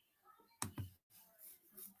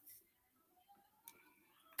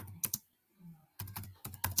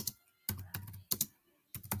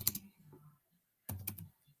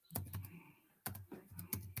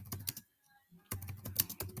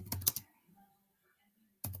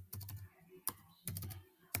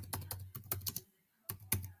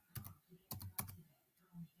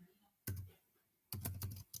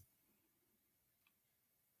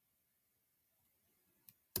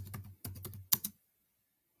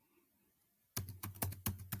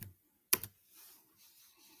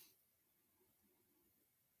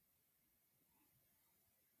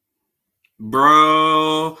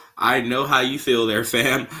 Bro, I know how you feel there,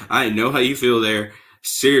 fam. I know how you feel there.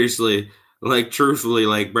 Seriously. Like truthfully,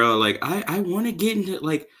 like bro, like I want to get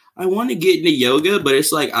into yoga, but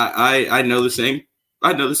it's like I know the same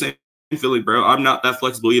feeling, bro. I'm not that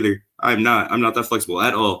flexible either. I'm not that flexible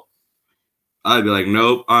at all. I'd be like,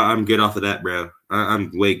 nope, I'm good off of that, bro. I'm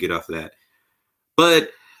way good off of that.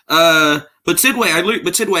 But Sidway,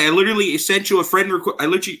 I literally sent you a friend request.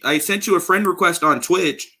 I sent you a friend request on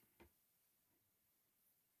Twitch.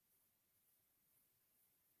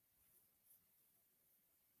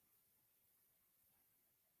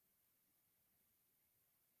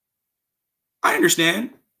 I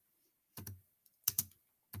understand.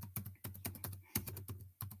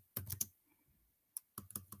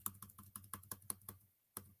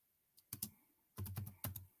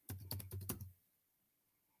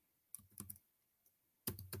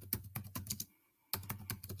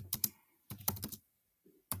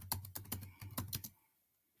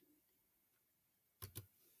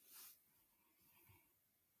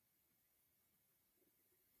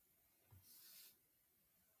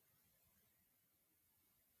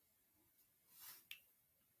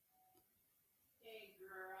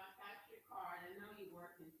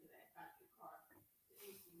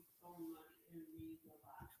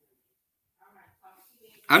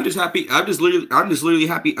 I'm just happy. I'm just literally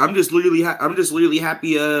happy. I'm just literally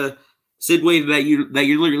happy. Sidway, that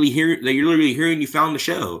you're literally hearing you found the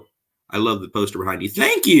show. I love the poster behind you.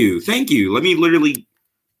 Thank you. Let me literally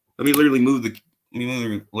move the. Let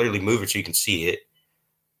me literally move it so you can see it.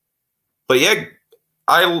 But yeah,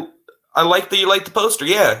 I like that you like the poster.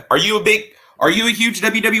 Yeah. Are you a huge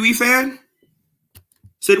WWE fan,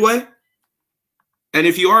 Sidway? And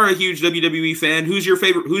if you are a huge WWE fan, who's your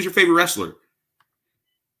favorite wrestler?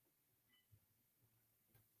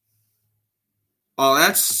 Oh,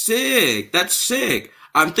 that's sick. That's sick.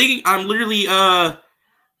 I'm literally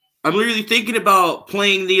thinking about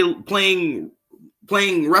playing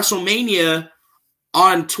WrestleMania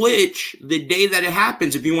on Twitch the day that it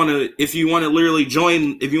happens. If you want to literally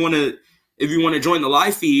join, if you want to join the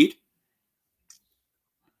live feed.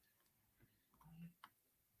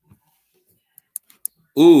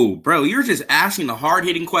 Ooh, bro, you're just asking the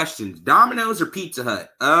hard-hitting questions. Domino's or Pizza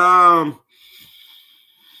Hut?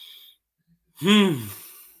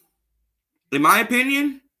 In my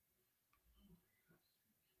opinion,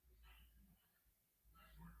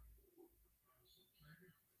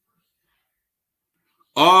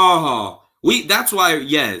 that's why,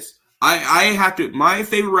 yes. I have to, my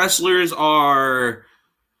favorite wrestlers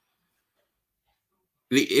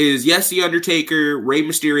is yes, The Undertaker, Rey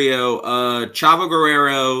Mysterio, Chavo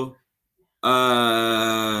Guerrero,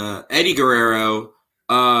 Eddie Guerrero,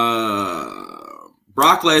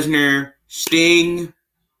 Brock Lesnar, Sting,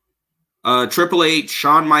 Triple H,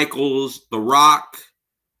 Shawn Michaels, The Rock,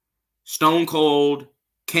 Stone Cold,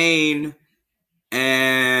 Kane,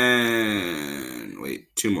 and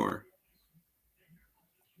wait, two more.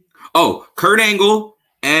 Oh, Kurt Angle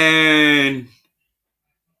and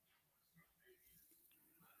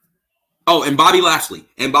Bobby Lashley.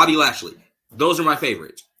 Those are my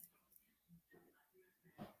favorites.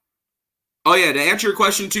 Oh yeah, to answer your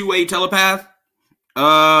question, two-way telepath.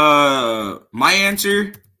 My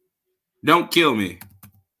answer: don't kill me.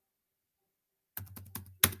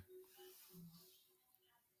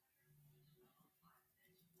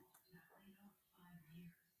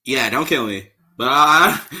 Yeah, don't kill me.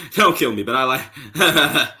 But don't kill me. But I like.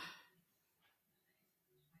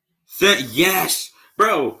 Yes,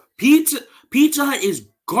 bro. Pizza Hut is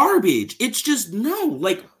garbage. It's just no.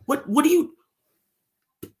 Like, what do you?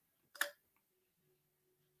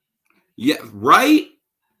 Yeah, right.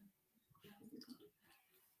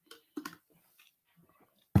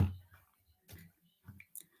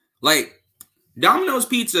 Like, Domino's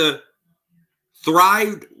Pizza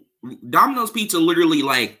thrived. Domino's Pizza literally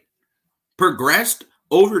like progressed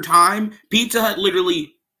over time, Pizza Hut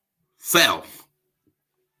literally fell.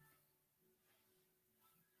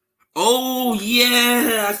 Oh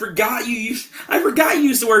yeah, I forgot you used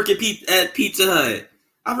to work at Pizza Hut.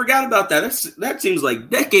 I forgot about that. That seems like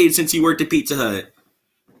decades since you worked at Pizza Hut.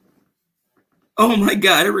 Oh my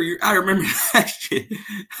god, I remember that shit.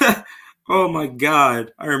 Oh my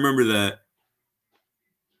god, I remember that.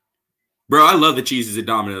 Bro, I love the cheeses at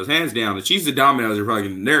Domino's, hands down. The cheeses at Domino's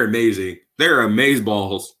are they're amazing. They're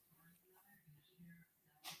amazeballs.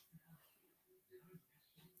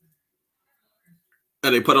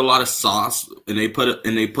 And they put a lot of sauce, and they put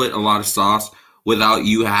a lot of sauce without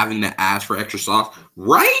you having to ask for extra sauce,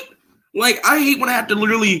 right? Like, I hate when I have to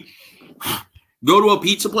literally go to a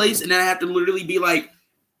pizza place and then I have to literally be like,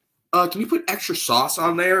 can you put extra sauce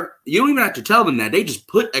on there? You don't even have to tell them that. They just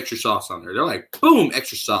put extra sauce on there. They're like, boom,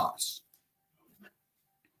 extra sauce.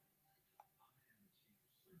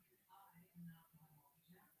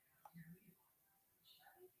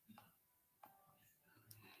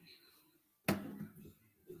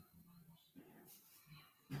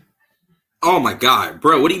 Oh my god,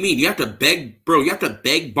 bro, what do you mean? You have to beg, bro, you have to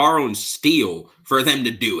beg, borrow, and steal for them to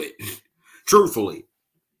do it. Truthfully.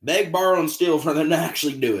 Beg, borrow, and steal for them to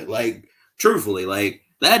actually do it. Like, truthfully, like,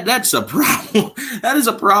 that's a problem. That is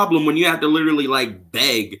a problem when you have to literally, like,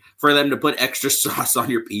 beg for them to put extra sauce on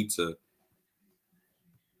your pizza.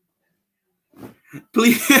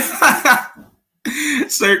 Please,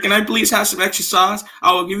 sir, can I please have some extra sauce?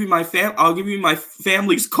 I'll give you my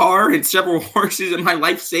family's car and several horses and my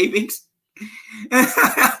life savings.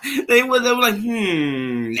 they were like,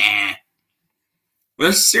 nah.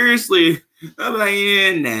 But seriously, I'm like,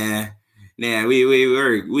 yeah, nah,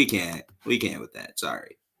 we can't with that.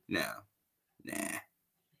 Sorry, no, nah.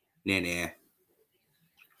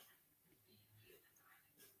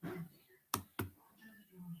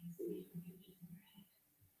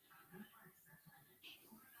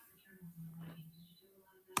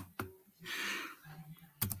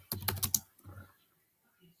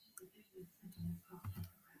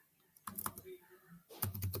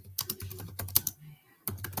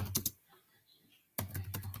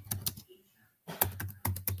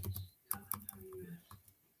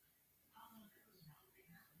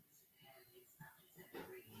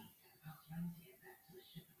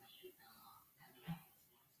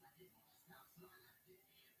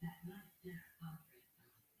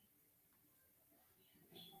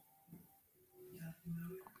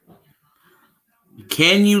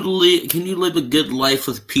 Can you live a good life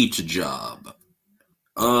with pizza job?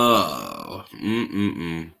 Oh,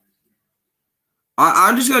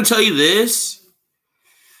 I'm just gonna tell you this.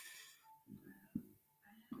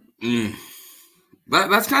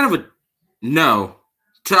 That's kind of a no.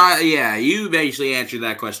 Yeah, you basically answered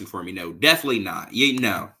that question for me. No, definitely not.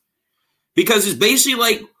 No, because it's basically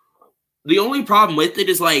like the only problem with it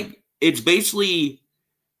is like it's basically,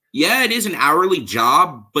 yeah, it is an hourly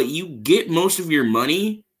job, but you get most of your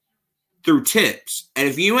money through tips, and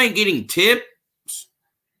if you ain't getting tips,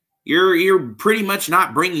 you're pretty much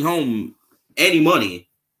not bringing home any money.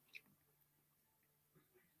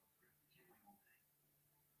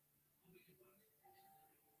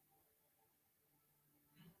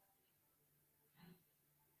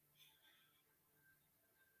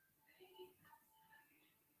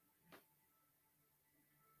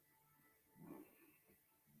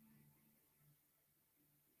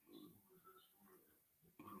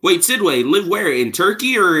 Wait, Sidway, live where? In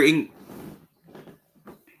Turkey or in?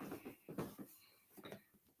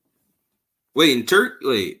 Wait, in Turkey?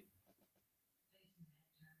 Wait.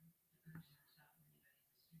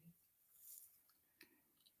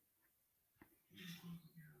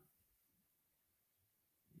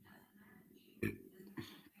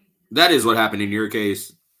 That is what happened in your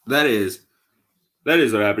case. That is what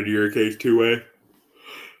happened in your case, two-way.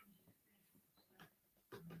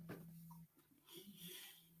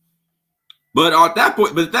 But at that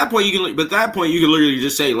point, you can literally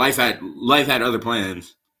just say life had other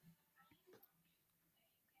plans.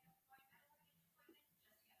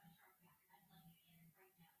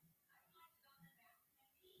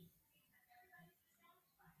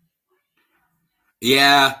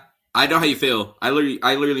 Yeah, I know how you feel. I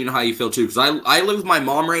literally know how you feel too. Because I live with my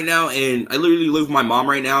mom right now, and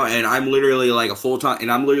I'm literally like a full time,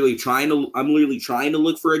 and I'm literally trying to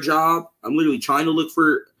look for a job. I'm literally trying to look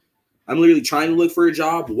for a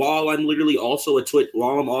job while I'm literally also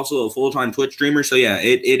while I'm also a full time Twitch streamer. So yeah,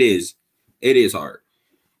 it is hard.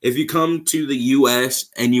 If you come to the U.S.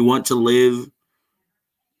 and you want to live,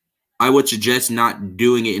 I would suggest not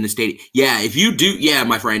doing it in the state. Yeah, if you do, yeah,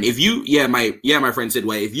 my friend. If you, yeah, my friend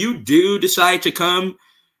Sidway. If you do decide to come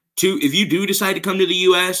if you do decide to come to the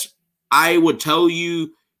U.S., I would tell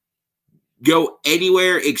you go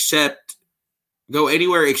anywhere except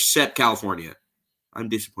California. I'm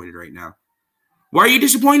disappointed right now. Why are you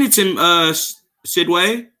disappointed,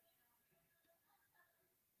 Sidway?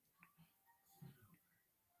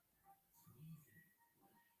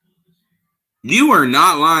 You are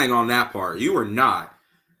not lying on that part. You are not.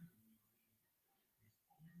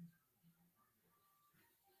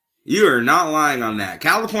 You are not lying on that.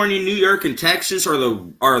 California, New York, and Texas are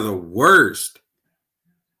the worst.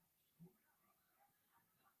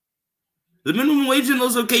 The minimum wage in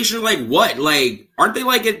those locations are like what? Like, aren't they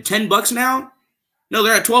like at $10 now? No,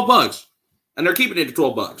 they're at $12, and they're keeping it at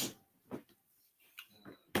 $12.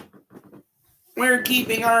 We're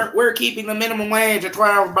keeping the minimum wage at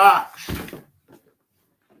 $12.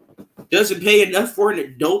 Doesn't pay enough for an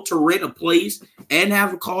adult to rent a place and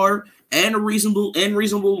have a car and reasonable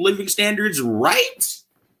living standards, right?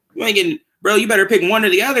 You ain't getting, bro. You better pick one or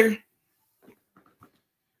the other.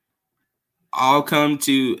 I'll come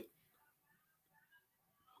to.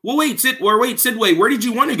 Well, Sidway, where did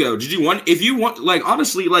you want to go? If you want, like,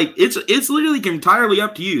 honestly, like, it's literally entirely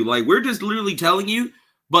up to you. Like, we're just literally telling you,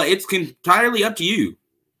 but it's entirely up to you.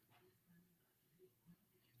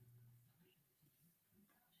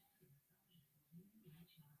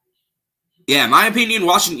 Yeah, my opinion,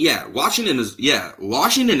 Washington is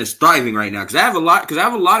thriving right now because I have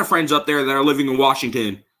a lot of friends up there that are living in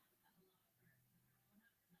Washington.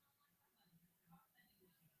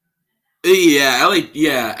 Yeah, LA.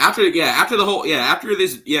 After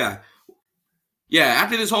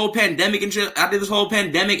this whole pandemic and shit. After this whole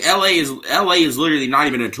pandemic, LA is literally not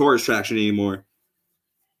even a tourist attraction anymore.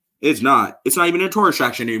 It's not. It's not even a tourist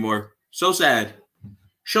attraction anymore. So sad.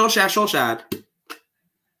 So sad. So sad.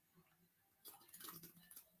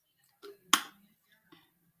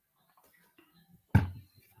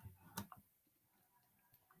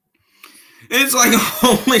 It's like a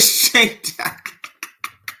homeless shakedown.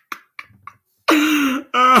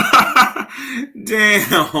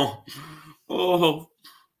 Damn. Oh.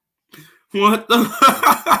 What the?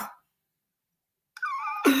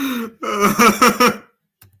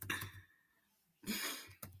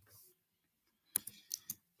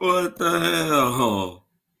 What the hell?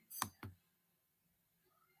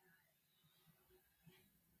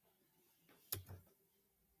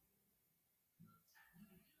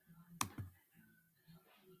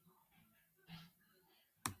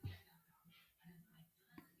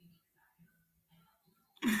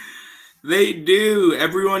 They do.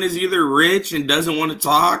 Everyone is either rich and doesn't want to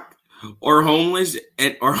talk, or homeless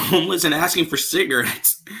and asking for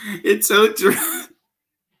cigarettes. It's so true.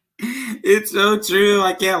 It's so true.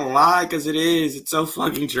 I can't lie because it is. It's so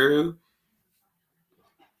fucking true.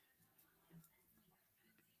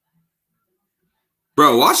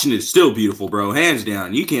 Bro, Washington is still beautiful, bro. Hands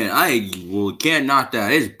down. Can't knock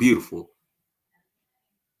that. It's beautiful.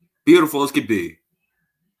 Beautiful as could be.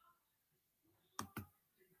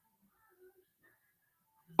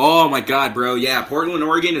 Oh my god, bro. Yeah, Portland,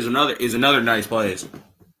 Oregon is another nice place.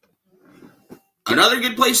 Another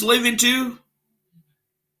good place to live in too.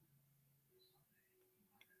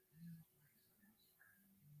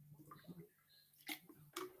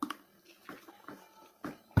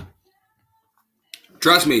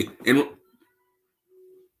 Trust me. And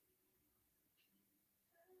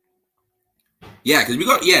because we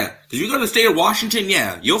go to the state of Washington,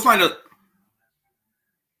 you'll find a.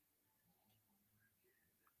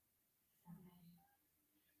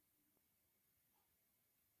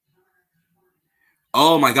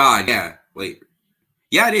 Oh my god, yeah. Wait.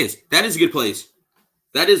 Yeah, it is. That is a good place.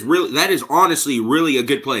 That is honestly really a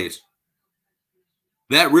good place.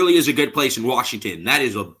 That really is a good place in Washington. That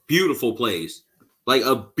is a beautiful place. Like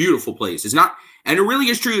a beautiful place. It's not, and it really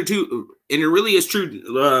is true too. And it really is true.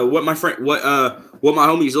 What my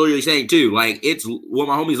homie's literally saying too. Like it's what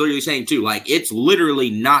my homie's literally saying too. Like it's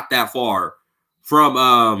literally not that far from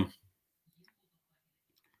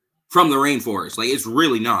the rainforest. Like it's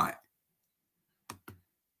really not.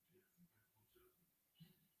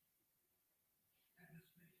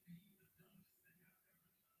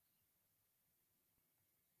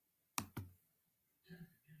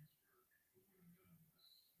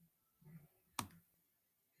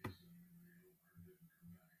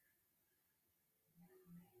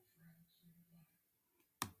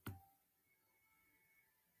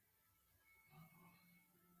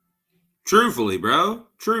 Truthfully, bro.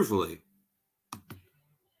 Truthfully.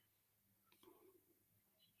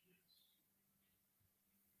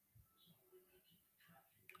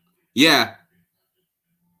 Yeah.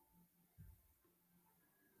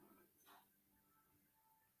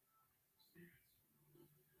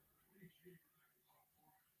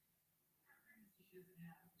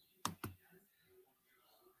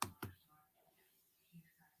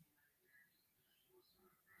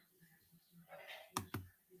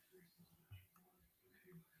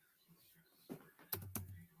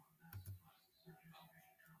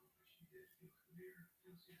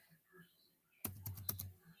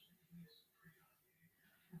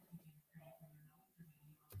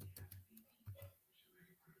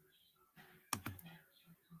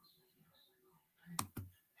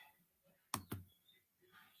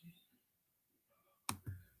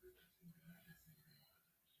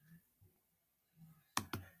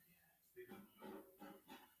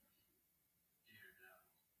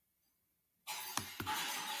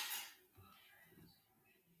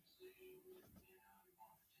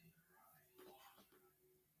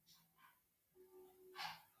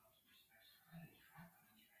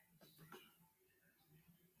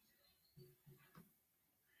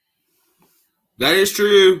 That is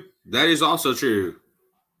true. That is also true.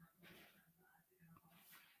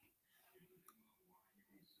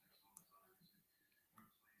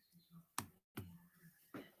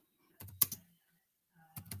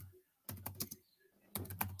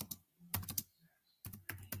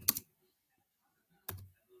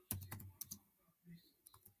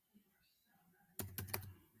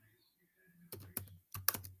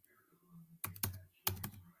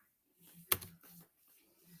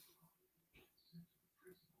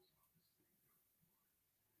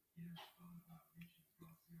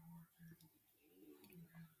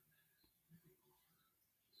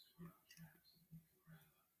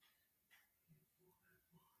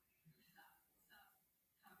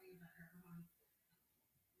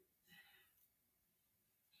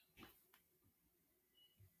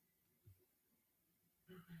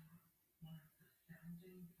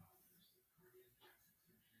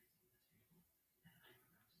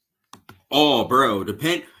 Oh, bro,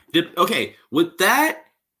 okay, with that,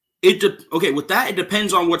 it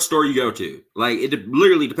depends on what store you go to. Like,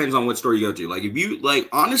 literally depends on what store you go to. Like, if you like,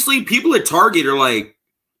 honestly, people at Target are like,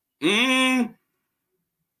 when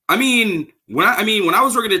I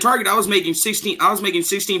was working at Target, I was making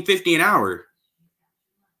 $16.50 an hour.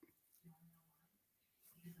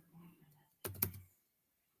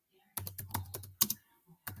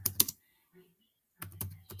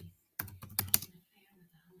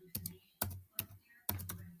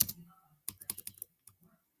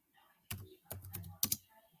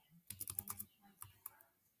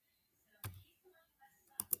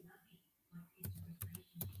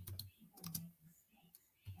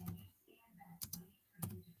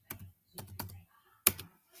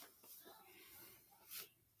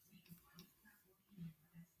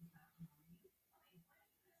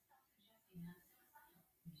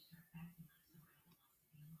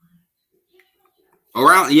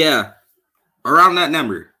 Around that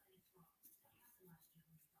number.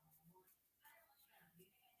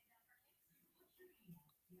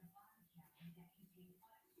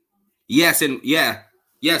 Yes, and yeah,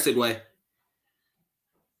 yes, Sidway.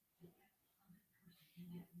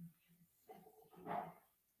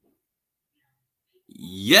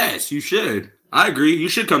 Yes, you should. I agree. You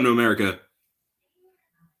should come to America.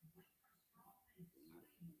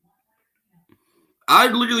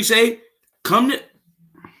 I'd literally say, come to.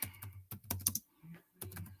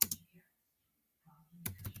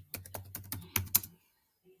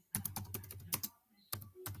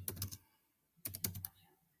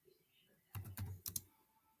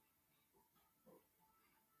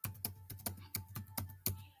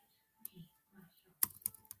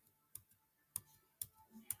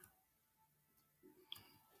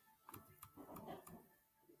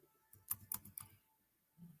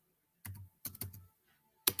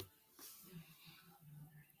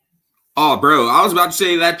 Oh, bro, I was about to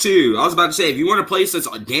say that too. I was about to say, if you want a place that's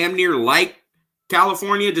damn near like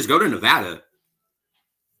California, just go to Nevada.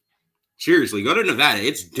 Seriously, go to Nevada.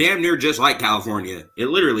 It's damn near just like California. It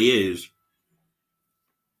literally is.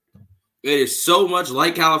 It is so much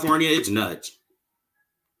like California. It's nuts.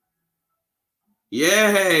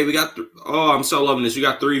 Yay! We got. Oh, I'm so loving this. We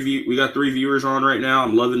got three viewers on right now.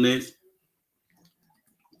 I'm loving this.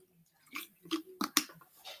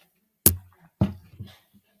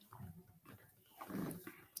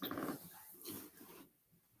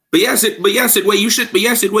 But yes, Sidway, you should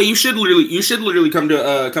literally come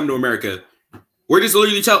to America. We're just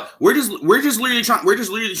literally trying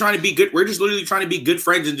to be good. We're just literally trying to be good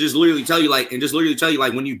friends and just literally tell you like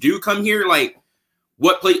when you do come here, like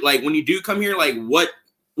when you do come here, like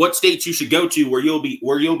what states you should go to where you'll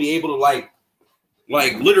be able to like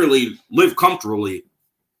literally live comfortably.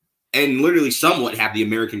 and literally somewhat have the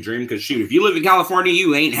American dream. Because shoot, if you live in California,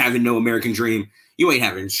 you ain't having no American dream. You ain't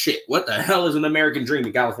having shit. What the hell is an American dream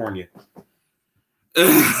in California? and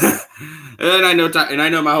I know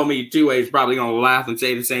my homie 2A is probably gonna laugh and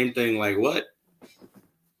say the same thing. Like, what?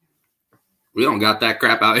 We don't got that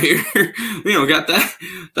crap out here. We don't got that.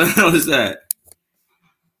 The hell is that?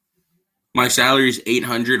 My salary is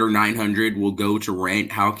 $800 or $900. Will go to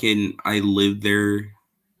rent. How can I live there?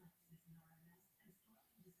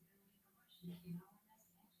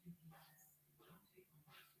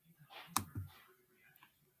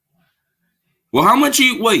 Well, how much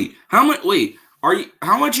you wait? How much? Wait, are you?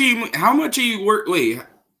 How much are you? How much are you work? Wait.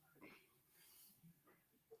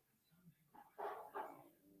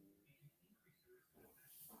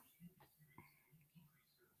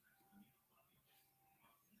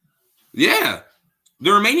 Yeah,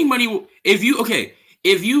 the remaining money. If you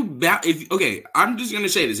I'm just gonna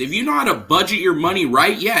say this. If you know how to budget your money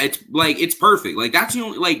right, yeah, it's perfect. Like that's the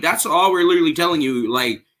only, like that's all we're literally telling you.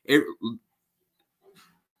 Like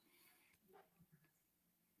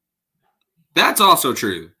that's also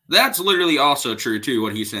true. That's literally also true too.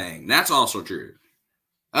 What he's saying. That's also true.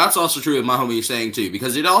 That's also true. What my homie is saying too,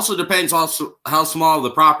 because it also depends also how small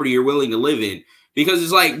the property you're willing to live in. Because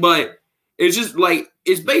it's like, but it's just like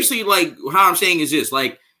it's basically like how I'm saying is this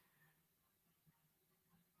like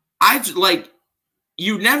I like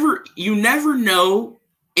you never know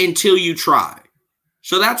until you try.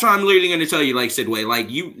 So that's why I'm literally going to tell you, like Sidway, like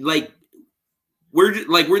you like we're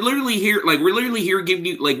literally here giving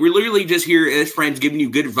you like we're literally just here as friends giving you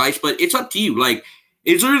good advice, but it's up to you. Like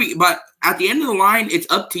it's literally, but at the end of the line, it's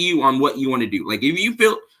up to you on what you want to do. Like if you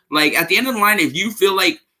feel like at the end of the line, if you feel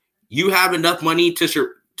like you have enough money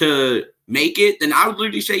to make it, then I would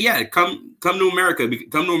literally say, yeah, come to America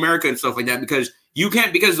and stuff like that, because you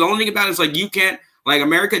can't, because the only thing about it is like you can't, like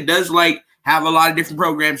America does like have a lot of different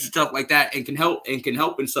programs and stuff like that and can help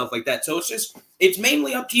and stuff like that. So it's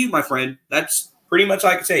mainly up to you, my friend. That's pretty much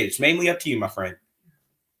all I can say. It's mainly up to you, my friend.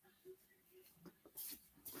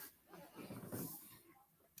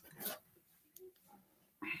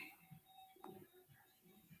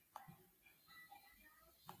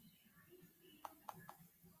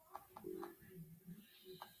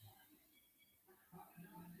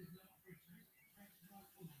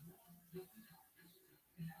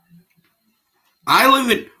 I live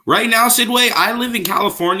in right now, Sidway. I live in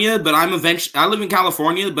California, but I'm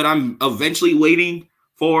eventually waiting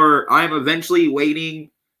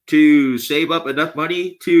to save up enough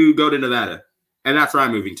money to go to Nevada, and that's where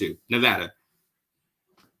I'm moving to, Nevada.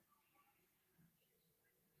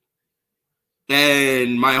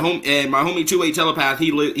 And my homie 2A telepath,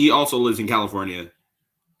 he also lives in California,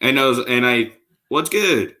 and knows. And what's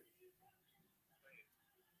good?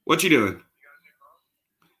 What you doing?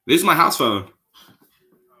 This is my house phone.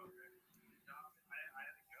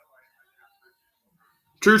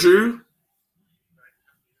 True.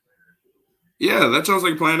 Yeah, that sounds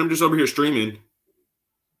like a plan. I'm just over here streaming.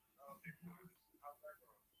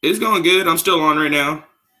 It's going good. I'm still on right now.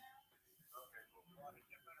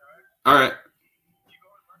 All right.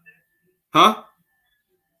 Huh?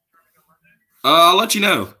 I'll let you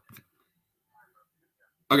know.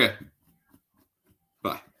 Okay.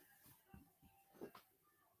 Bye.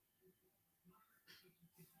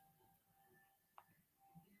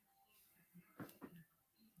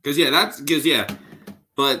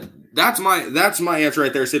 But that's my answer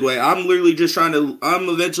right there, Sidway. I'm eventually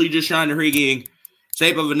just trying to freaking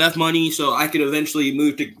save up enough money so I can eventually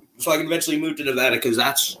move to Nevada,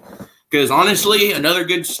 because honestly, another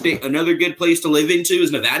good place to live into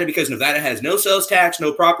is Nevada, because Nevada has no sales tax,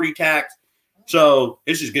 no property tax. So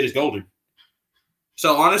it's as good as golden.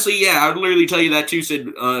 So honestly, yeah, I'd literally tell you that too,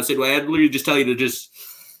 Sidway. I'd literally just tell you to just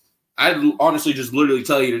I'd honestly just literally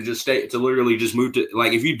tell you to just literally just move to,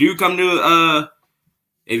 like, if you do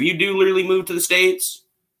literally move to the States,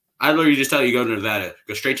 I'd literally just tell you go to Nevada.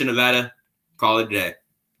 Go straight to Nevada, call it a day.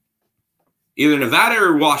 Either Nevada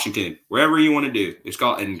or Washington, wherever you want to do.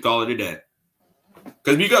 Call it a day.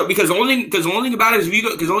 Because the only thing about it is if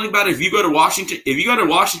you go to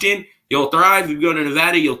Washington, you'll thrive. If you go to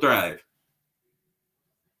Nevada, you'll thrive.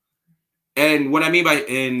 And what I mean by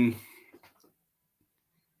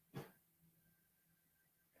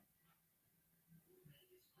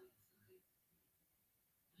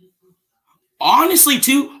honestly,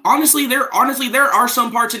 there are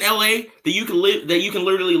some parts in LA that you can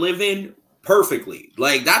literally live in perfectly.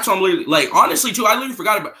 Like that's what I'm literally, like, honestly too. I literally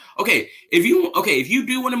forgot about. If you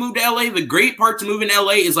do want to move to LA, the great part to move in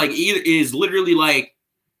LA is literally like,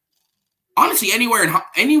 honestly,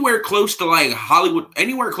 anywhere close to like Hollywood,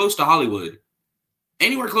 anywhere close to Hollywood.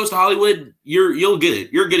 anywhere close to Hollywood, you'll get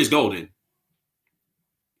it. You're good as golden.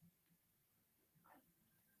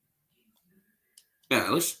 Yeah,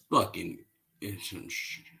 let's fucking.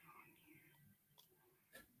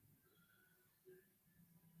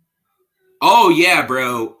 Oh yeah,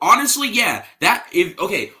 bro. Honestly, yeah.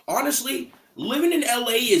 Honestly, living in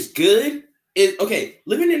LA is good.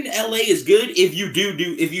 Living in LA is good if you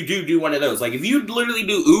do one of those. Like if you literally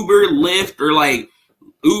do Uber, Lyft, or like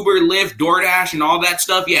Uber, Lyft, DoorDash, and all that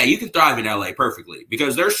stuff, yeah, you can thrive in LA perfectly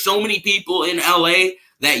because there's so many people in LA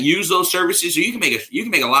that use those services, so you can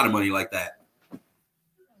make a lot of money like that.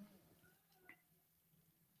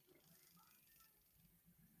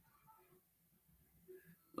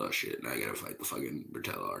 Oh shit! Now I gotta fight the fucking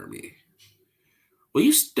Bertella army. Will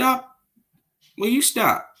you stop? Will you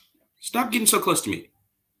stop? Stop getting so close to me.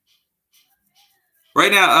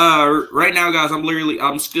 Right now, guys, I'm literally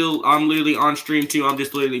on stream too. I'm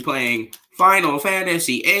just literally playing Final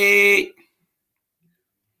Fantasy VIII.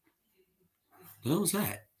 What was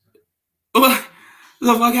that? What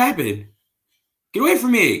the fuck happened? Get away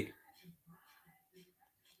from me!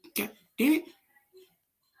 God damn it!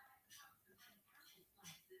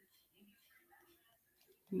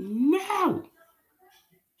 No.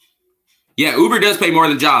 Yeah, Uber does pay more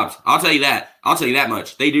than jobs. I'll tell you that. I'll tell you that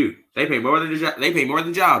much. They do. They pay more than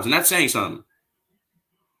jobs, and that's saying something.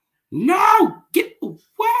 No, get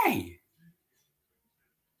away.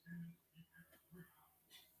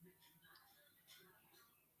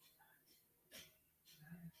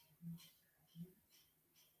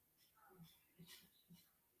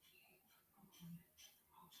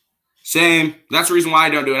 Same. That's the reason why I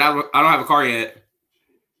don't do it. I don't have a car yet,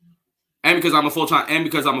 and because I'm a full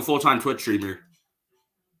time Twitch streamer.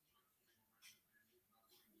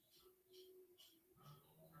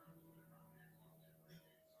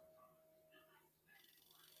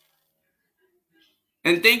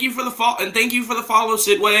 And thank you for the follow,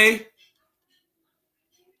 Sidway.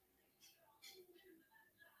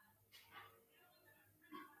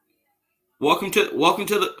 Welcome to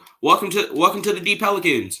the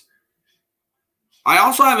DPelicans. I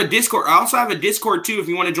also have a Discord too if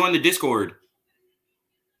you want to join the Discord.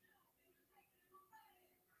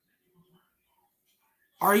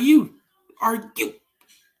 Are you?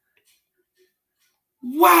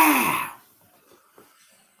 Wow.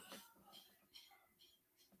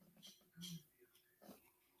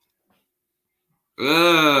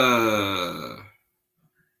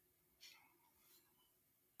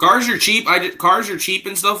 Cars are cheap. Cars are cheap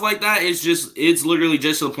and stuff like that. It's literally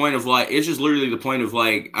just the point of like,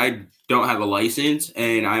 I don't have a license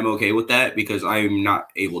and I'm okay with that because I'm not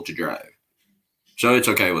able to drive. So it's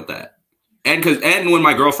okay with that. And when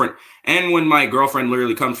my girlfriend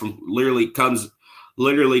literally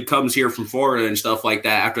comes here from Florida and stuff like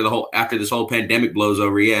that after this whole pandemic blows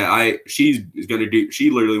over. Yeah, she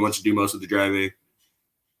literally wants to do most of the driving.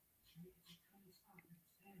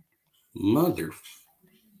 Mother.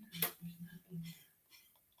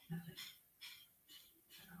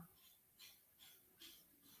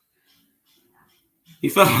 He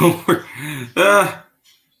fell over.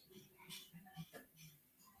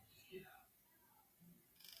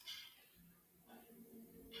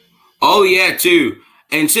 Oh yeah, too.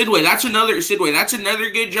 And Sidway, that's another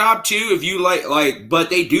good job too. If you like, but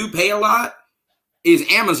they do pay a lot. Is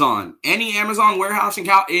Amazon? Any Amazon warehouse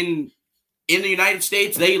in the United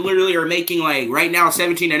States, they literally are making like right now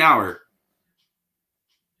 $17 an hour.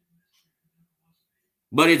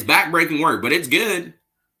 But it's backbreaking work, but it's good.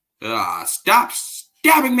 Stop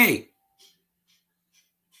stabbing me.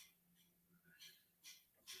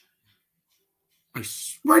 I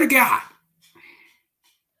swear to God.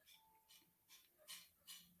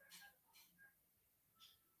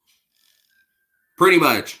 Pretty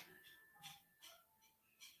much.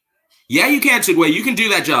 Yeah, you can, Sidway. You can do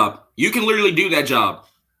that job. You can literally do that job.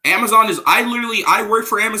 Amazon is. I literally worked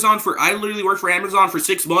for Amazon for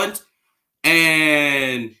 6 months,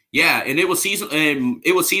 and yeah, and it was seasonal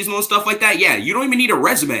and stuff like that. Yeah, you don't even need a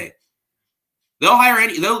resume. They hire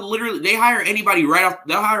anybody right off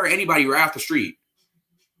the street.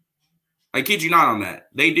 I kid you not on that.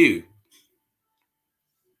 They do.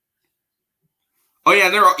 Oh yeah,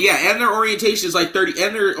 and their orientation is like 30,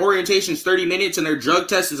 and their orientation is 30 minutes, and their drug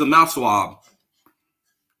test is a mouth swab.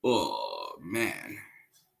 Oh man.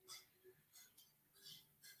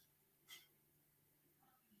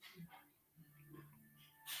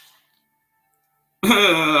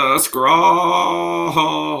 Scroll.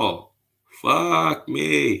 Fuck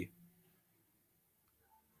me.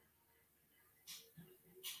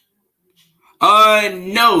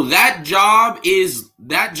 No, that job is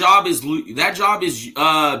basically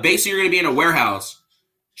you're gonna be in a warehouse.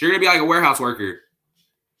 So you're gonna be like a warehouse worker.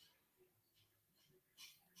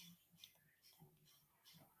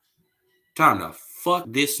 Time to fuck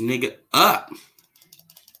this nigga up.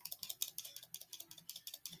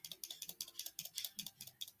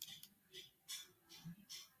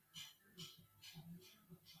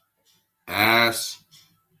 Ass.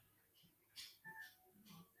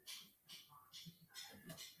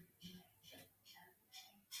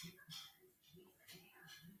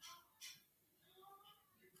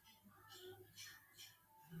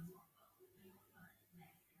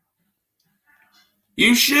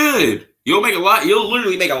 You should. You'll make a lot. You'll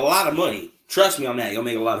literally make a lot of money. Trust me on that. You'll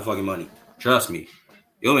make a lot of fucking money. Trust me.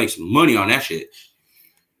 You'll make some money on that shit.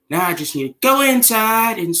 Now I just need to go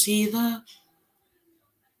inside and see the...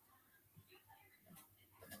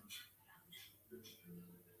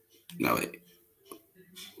 No, wait.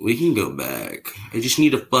 We can go back. I just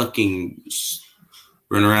need to fucking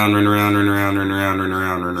run around in a circle.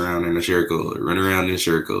 Run around in a circle. Run around in a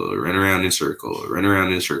circle. Run around in a circle. Run around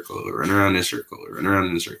in a circle. Run around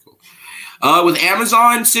in a circle. With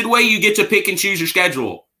Amazon, Sidway, you get to pick and choose your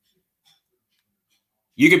schedule.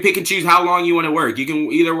 You can pick and choose how long you want to work. You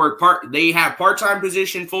can either work they have part-time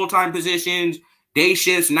position, full-time positions, day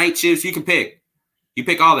shifts, night shifts. You can pick. You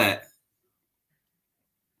pick all that.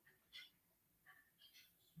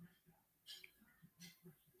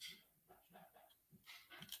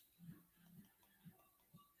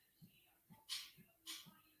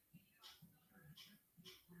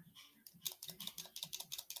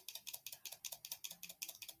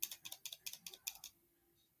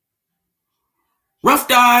 Rough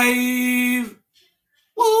dive.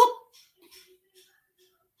 Whoop.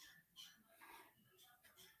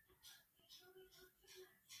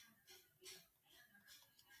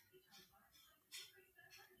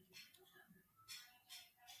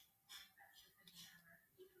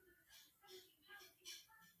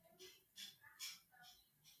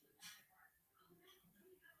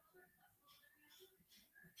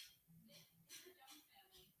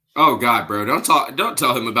 Oh God, bro! Don't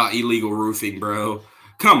tell him about illegal roofing, bro.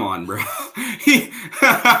 Come on, bro.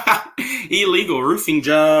 Illegal roofing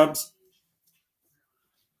jobs.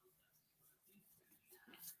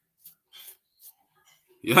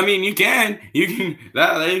 I mean, you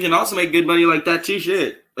can also make good money like that too.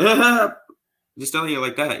 Shit. Just telling you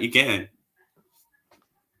like that, you can.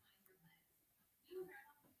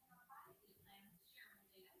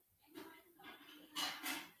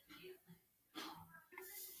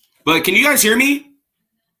 But can you guys hear me?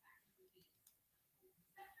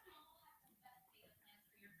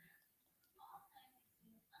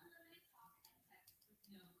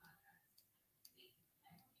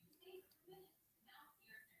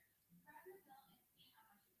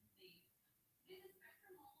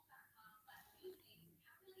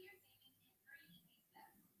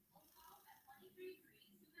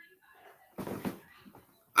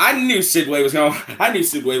 I knew Sidway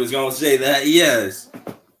was gonna say that. Yes.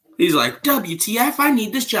 He's like, WTF, I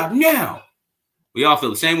need this job now. We all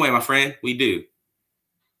feel the same way, my friend. We do.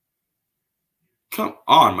 Come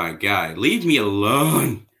on, my guy. Leave me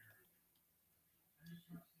alone.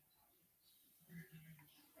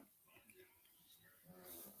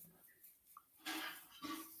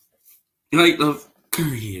 Like the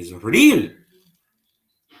curry is real.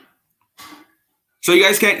 So you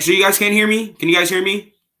guys can't hear me? Can you guys hear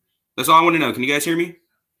me? That's all I want to know. Can you guys hear me?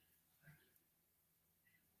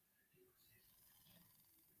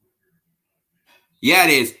 Yeah,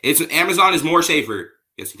 it is. It's Amazon is more safer.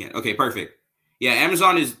 Yes, you can. Okay, perfect. Yeah,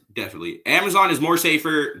 Amazon is more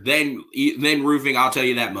safer than roofing. I'll tell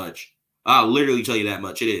you that much. I'll literally tell you that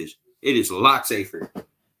much. It is. It is a lot safer.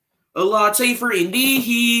 A lot safer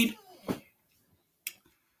indeed.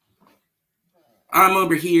 I'm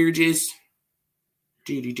over here just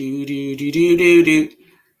do.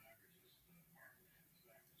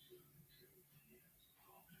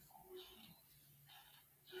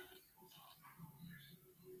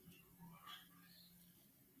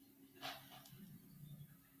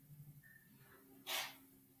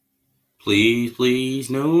 Please,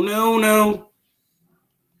 please, no.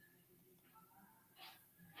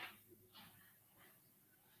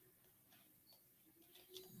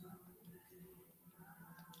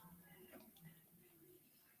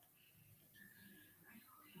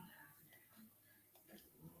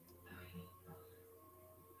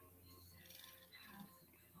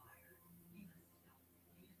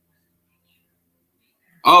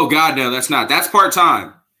 Oh God, no, that's not. That's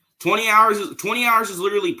part-time. 20 hours is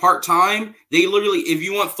literally part-time. They literally, if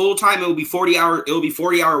you want full-time, it'll be 40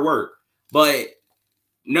 hour work. But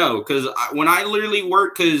no, because when I literally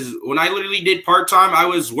did part-time, I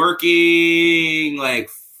was working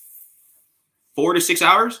like 4 to 6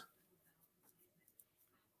 hours.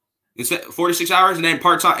 It's 4 to 6 hours, and then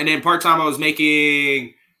part-time I was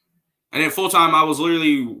making, and then full-time I was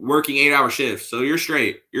literally working 8-hour shifts. So you're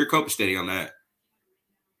straight. You're copacetic on that.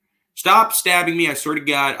 Stop stabbing me. I swear to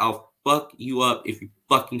God, I'll fuck you up if you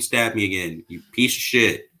fucking stab me again, you piece of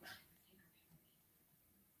shit.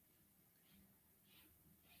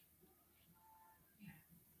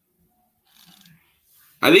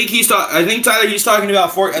 I think Tyler, he's talking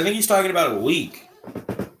about a week. I think he's talking about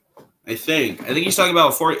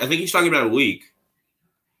a week.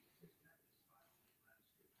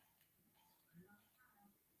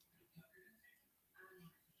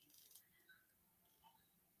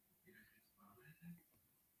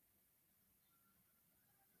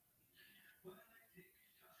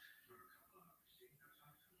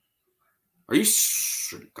 Are you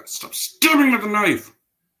stop stabbing with the knife?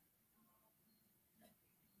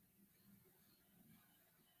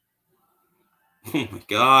 Oh my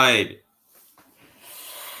God.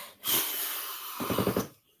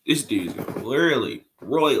 This dude's gonna literally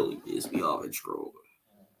royally piss me off and scroll.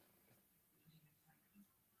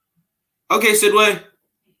 Okay, Sidway.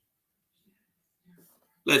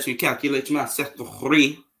 Let me calculate my set to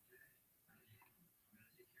 3.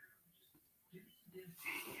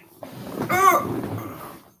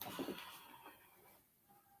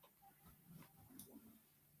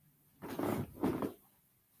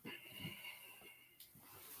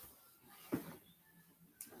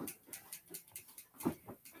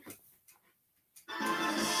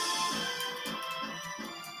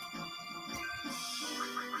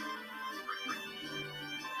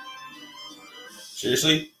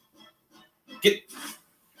 Seriously? Get.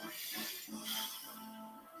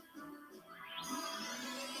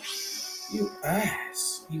 You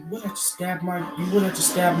ass. You would have to stab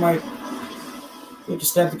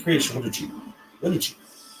the creation, wouldn't you?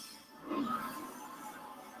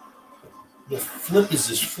 The flip is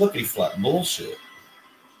this flippity flop bullshit.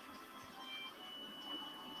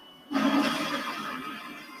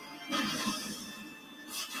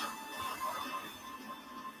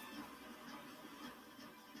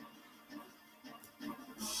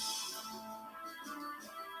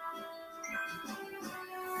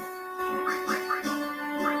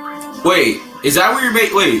 Wait, is that what you're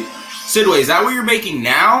making? Wait, Sidway, is that what you're making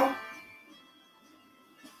now?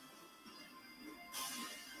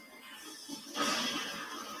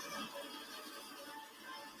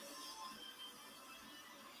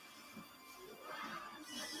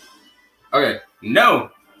 Okay, no.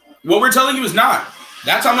 What we're telling you is not.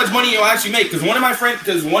 That's how much money you'll actually make. Because one of my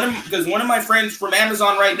friends from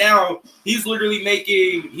Amazon right now, he's literally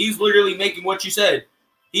making what you said.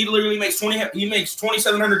 He literally makes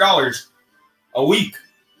 $2,700 a week.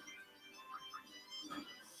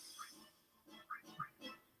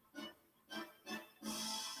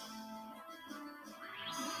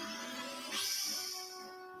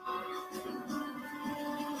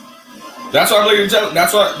 That's why I'm literally telling.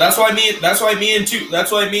 That's why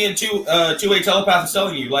me and two-way telepath is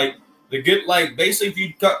telling you, like, the good, like, basically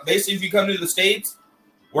if you come to the States,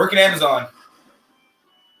 work at Amazon.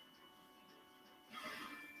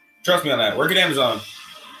 Trust me on that. Work at Amazon.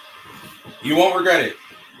 You won't regret it.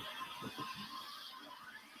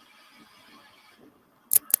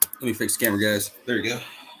 Let me fix the camera, guys. There you go.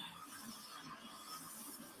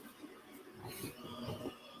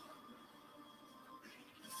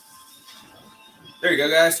 There you go,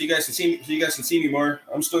 guys. So you guys can see me more.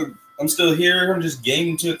 I'm still here. I'm just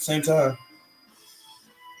gaming too at the same time.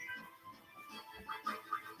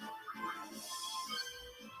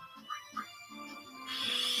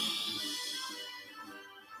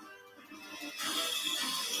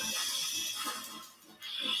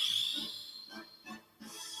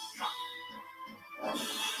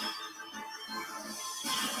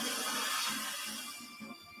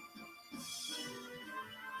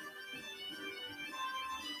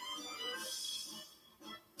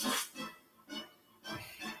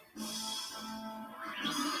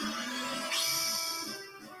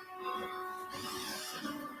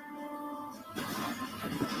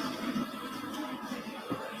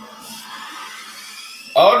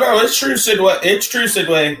 Oh no, it's true, Sidway. It's true,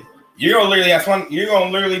 Sidway. You're gonna literally have fun. You're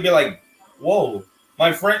gonna literally be like, "Whoa,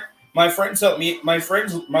 my friends helped me. My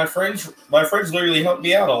friends literally helped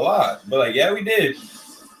me out a lot." But like, yeah, we did.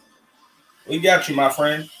 We got you, my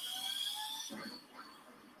friend.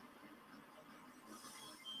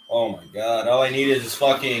 Oh my God! All I need is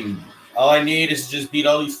just beat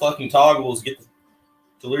all these fucking toggles. Get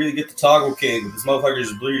the toggle king. This motherfucker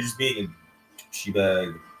is literally just being a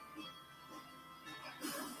shebag.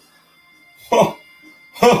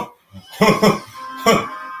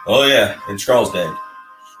 Oh yeah, and Skrull's dead.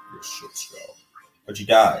 Shit, Skrull. But you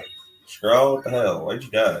died. Skrull, what the hell? Why'd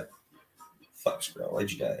you die? Fuck Skrull,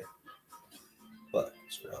 why'd you die? Fuck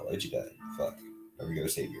Skrull, why'd you die? Fuck. Never gonna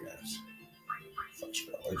save your ass. Fuck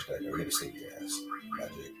Skrull, why'd you die? Never gonna save your ass.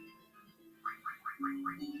 Magic.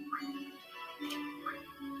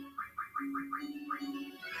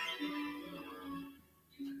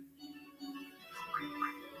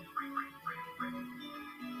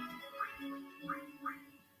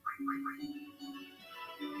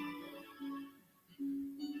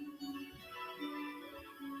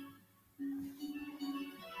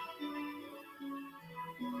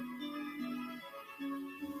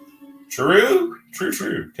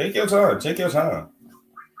 True. Take your time.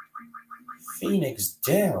 Phoenix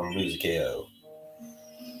down, Music.ko.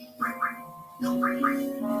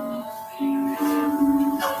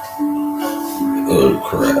 Oh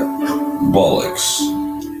crap. Bollocks.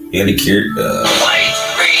 You gotta cure White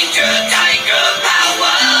Ranger Tiger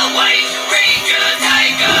Power! White Ranger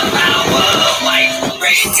Tiger Power! White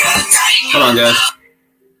Ranger Tiger! Hold on, guys.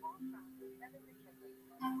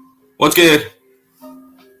 What's good?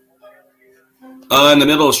 In the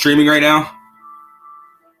middle of streaming right now.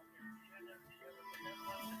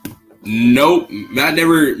 Nope. Matt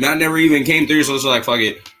never even came through, so it's like fuck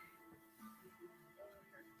it.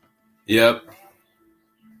 Yep.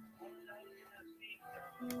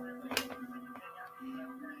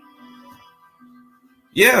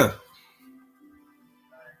 Yeah.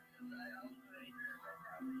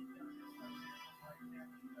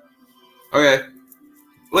 Okay.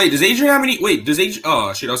 Wait, does Adrian have any? Wait, does Adrian?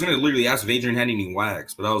 Oh shit! I was gonna literally ask if Adrian had any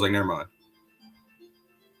wax, but I was like, never mind.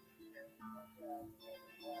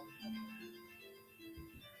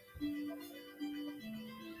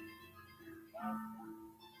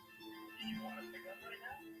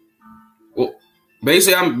 Well,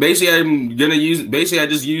 basically, I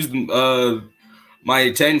just used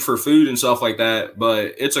my 10 for food and stuff like that,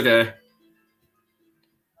 but it's okay.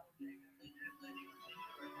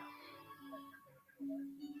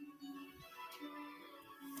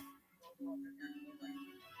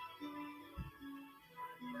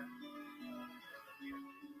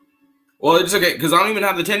 Well, it's okay because I don't even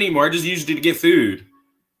have the 10 anymore. I just used it to get food.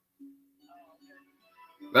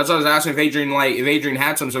 That's what I was asking if Adrian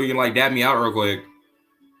had some, so he can dab me out real quick.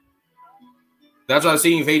 That's what I was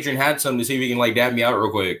seeing if Adrian had some to see if he can dab me out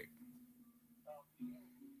real quick.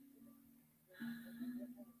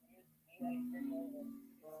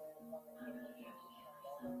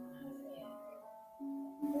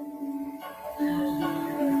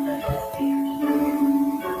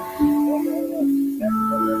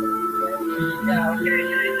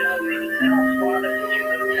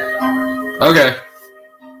 Okay.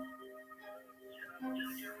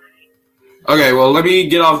 Okay, well, let me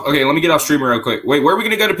get off. Okay, let me get off streamer real quick. Wait, where are we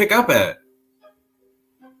gonna go to pick up at?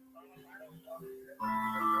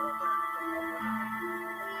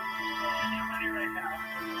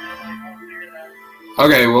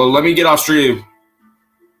 Okay, well, let me get off stream.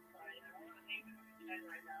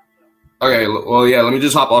 Okay, well, yeah, let me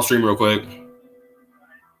just hop off stream real quick.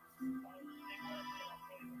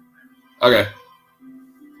 Okay.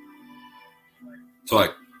 So,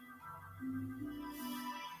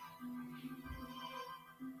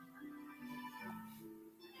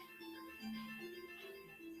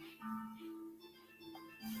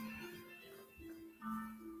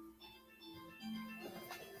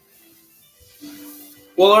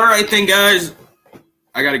 well, all right then, guys.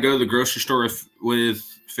 I gotta go to the grocery store with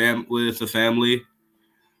the family.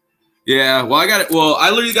 Yeah, well, I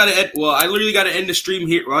literally got to end the stream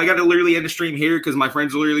here. Well, I got to literally end the stream here because my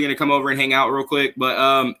friends are literally going to come over and hang out real quick.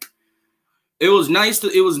 But it was nice.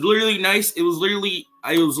 It was literally nice. It was literally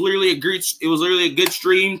a good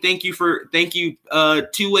stream. Thank you,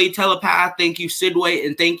 Two-Way Telepath. Thank you, Sidway,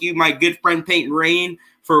 and thank you, my good friend Peyton Rain,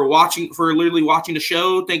 for literally watching the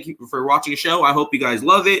show. Thank you for watching the show. I hope you guys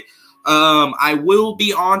love it. I will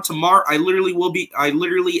be on tomorrow. I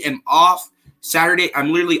literally am off Saturday.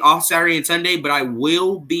 I'm literally off Saturday and Sunday, but I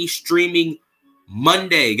will be streaming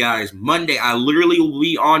Monday, guys. Monday. I literally will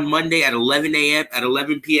be on Monday at 11 a.m. at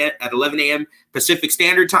 11 a.m. Pacific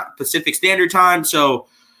Standard Time. So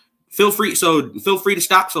feel free to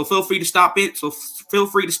stop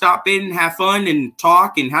in, have fun and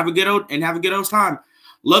talk and have a good old time.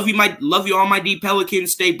 Love you all my DPelicans.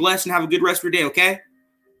 Stay blessed and have a good rest of your day, okay?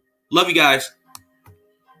 Love you guys.